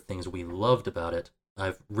some of the things we loved about it,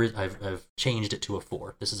 I've changed it to a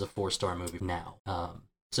 4. This is a 4-star movie now.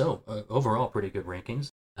 So overall, pretty good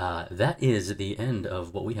rankings. That is the end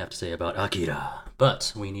of what we have to say about Akira,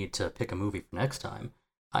 but we need to pick a movie for next time.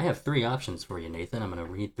 I have 3 options for you, Nathan. I'm going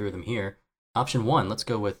to read through them here. Option 1, let's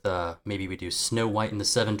go with, maybe we do Snow White and the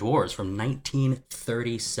Seven Dwarfs from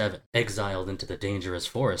 1937. Exiled into the dangerous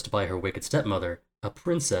forest by her wicked stepmother, a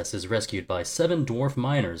princess is rescued by 7 dwarf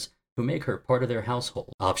miners who make her part of their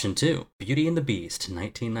household. Option 2, Beauty and the Beast,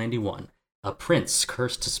 1991. A prince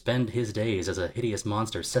cursed to spend his days as a hideous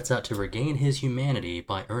monster sets out to regain his humanity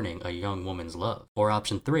by earning a young woman's love. Or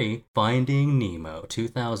option 3, Finding Nemo,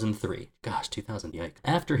 2003. Gosh, 2000, yikes.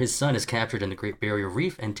 After his son is captured in the Great Barrier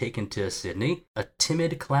Reef and taken to Sydney, a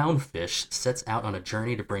timid clownfish sets out on a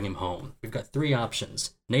journey to bring him home. We've got 3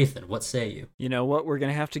 options. Nathan, what say you? You know what we're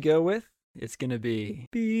going to have to go with? It's going to be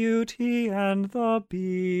Beauty and the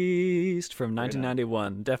Beast from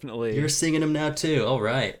 1991. Definitely. You're singing them now, too. All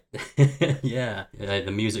right. Yeah. The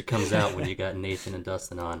music comes out when you got Nathan and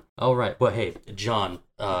Dustin on. All right. Well, hey, John,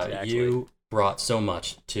 exactly. You brought so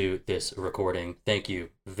much to this recording. Thank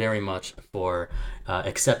you very much for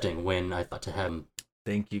accepting when I thought to have him.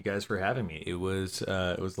 Thank you guys for having me. It was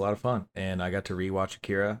a lot of fun, and I got to rewatch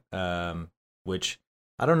Akira, which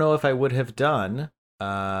I don't know if I would have done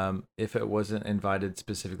if it wasn't invited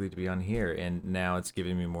specifically to be on here, and now it's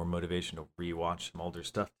giving me more motivation to rewatch some older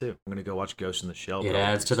stuff too. I'm gonna go watch Ghost in the Shell. It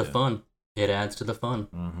adds to the fun. It adds to the fun.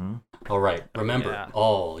 Mm-hmm. All right. Remember,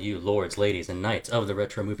 all you lords, ladies, and knights of the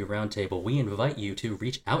Retro Movie Roundtable, we invite you to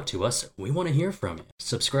reach out to us. We want to hear from you.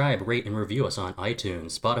 Subscribe, rate, and review us on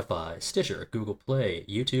iTunes, Spotify, Stitcher, Google Play,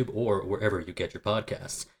 YouTube, or wherever you get your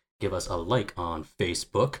podcasts. Give us a like on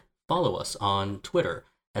Facebook. Follow us on Twitter.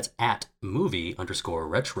 That's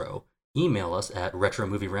 @movie_retro. Email us at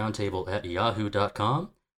retromovieroundtable@yahoo.com.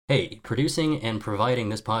 Hey, producing and providing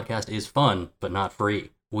this podcast is fun, but not free.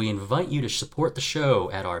 We invite you to support the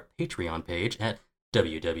show at our Patreon page at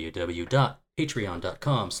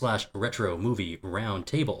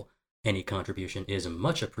www.patreon.com/retromovieroundtable. Any contribution is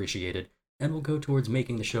much appreciated and will go towards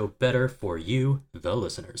making the show better for you, the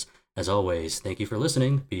listeners. As always, thank you for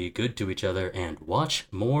listening, be good to each other, and watch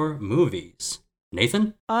more movies.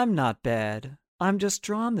 Nathan? I'm not bad. I'm just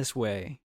drawn this way.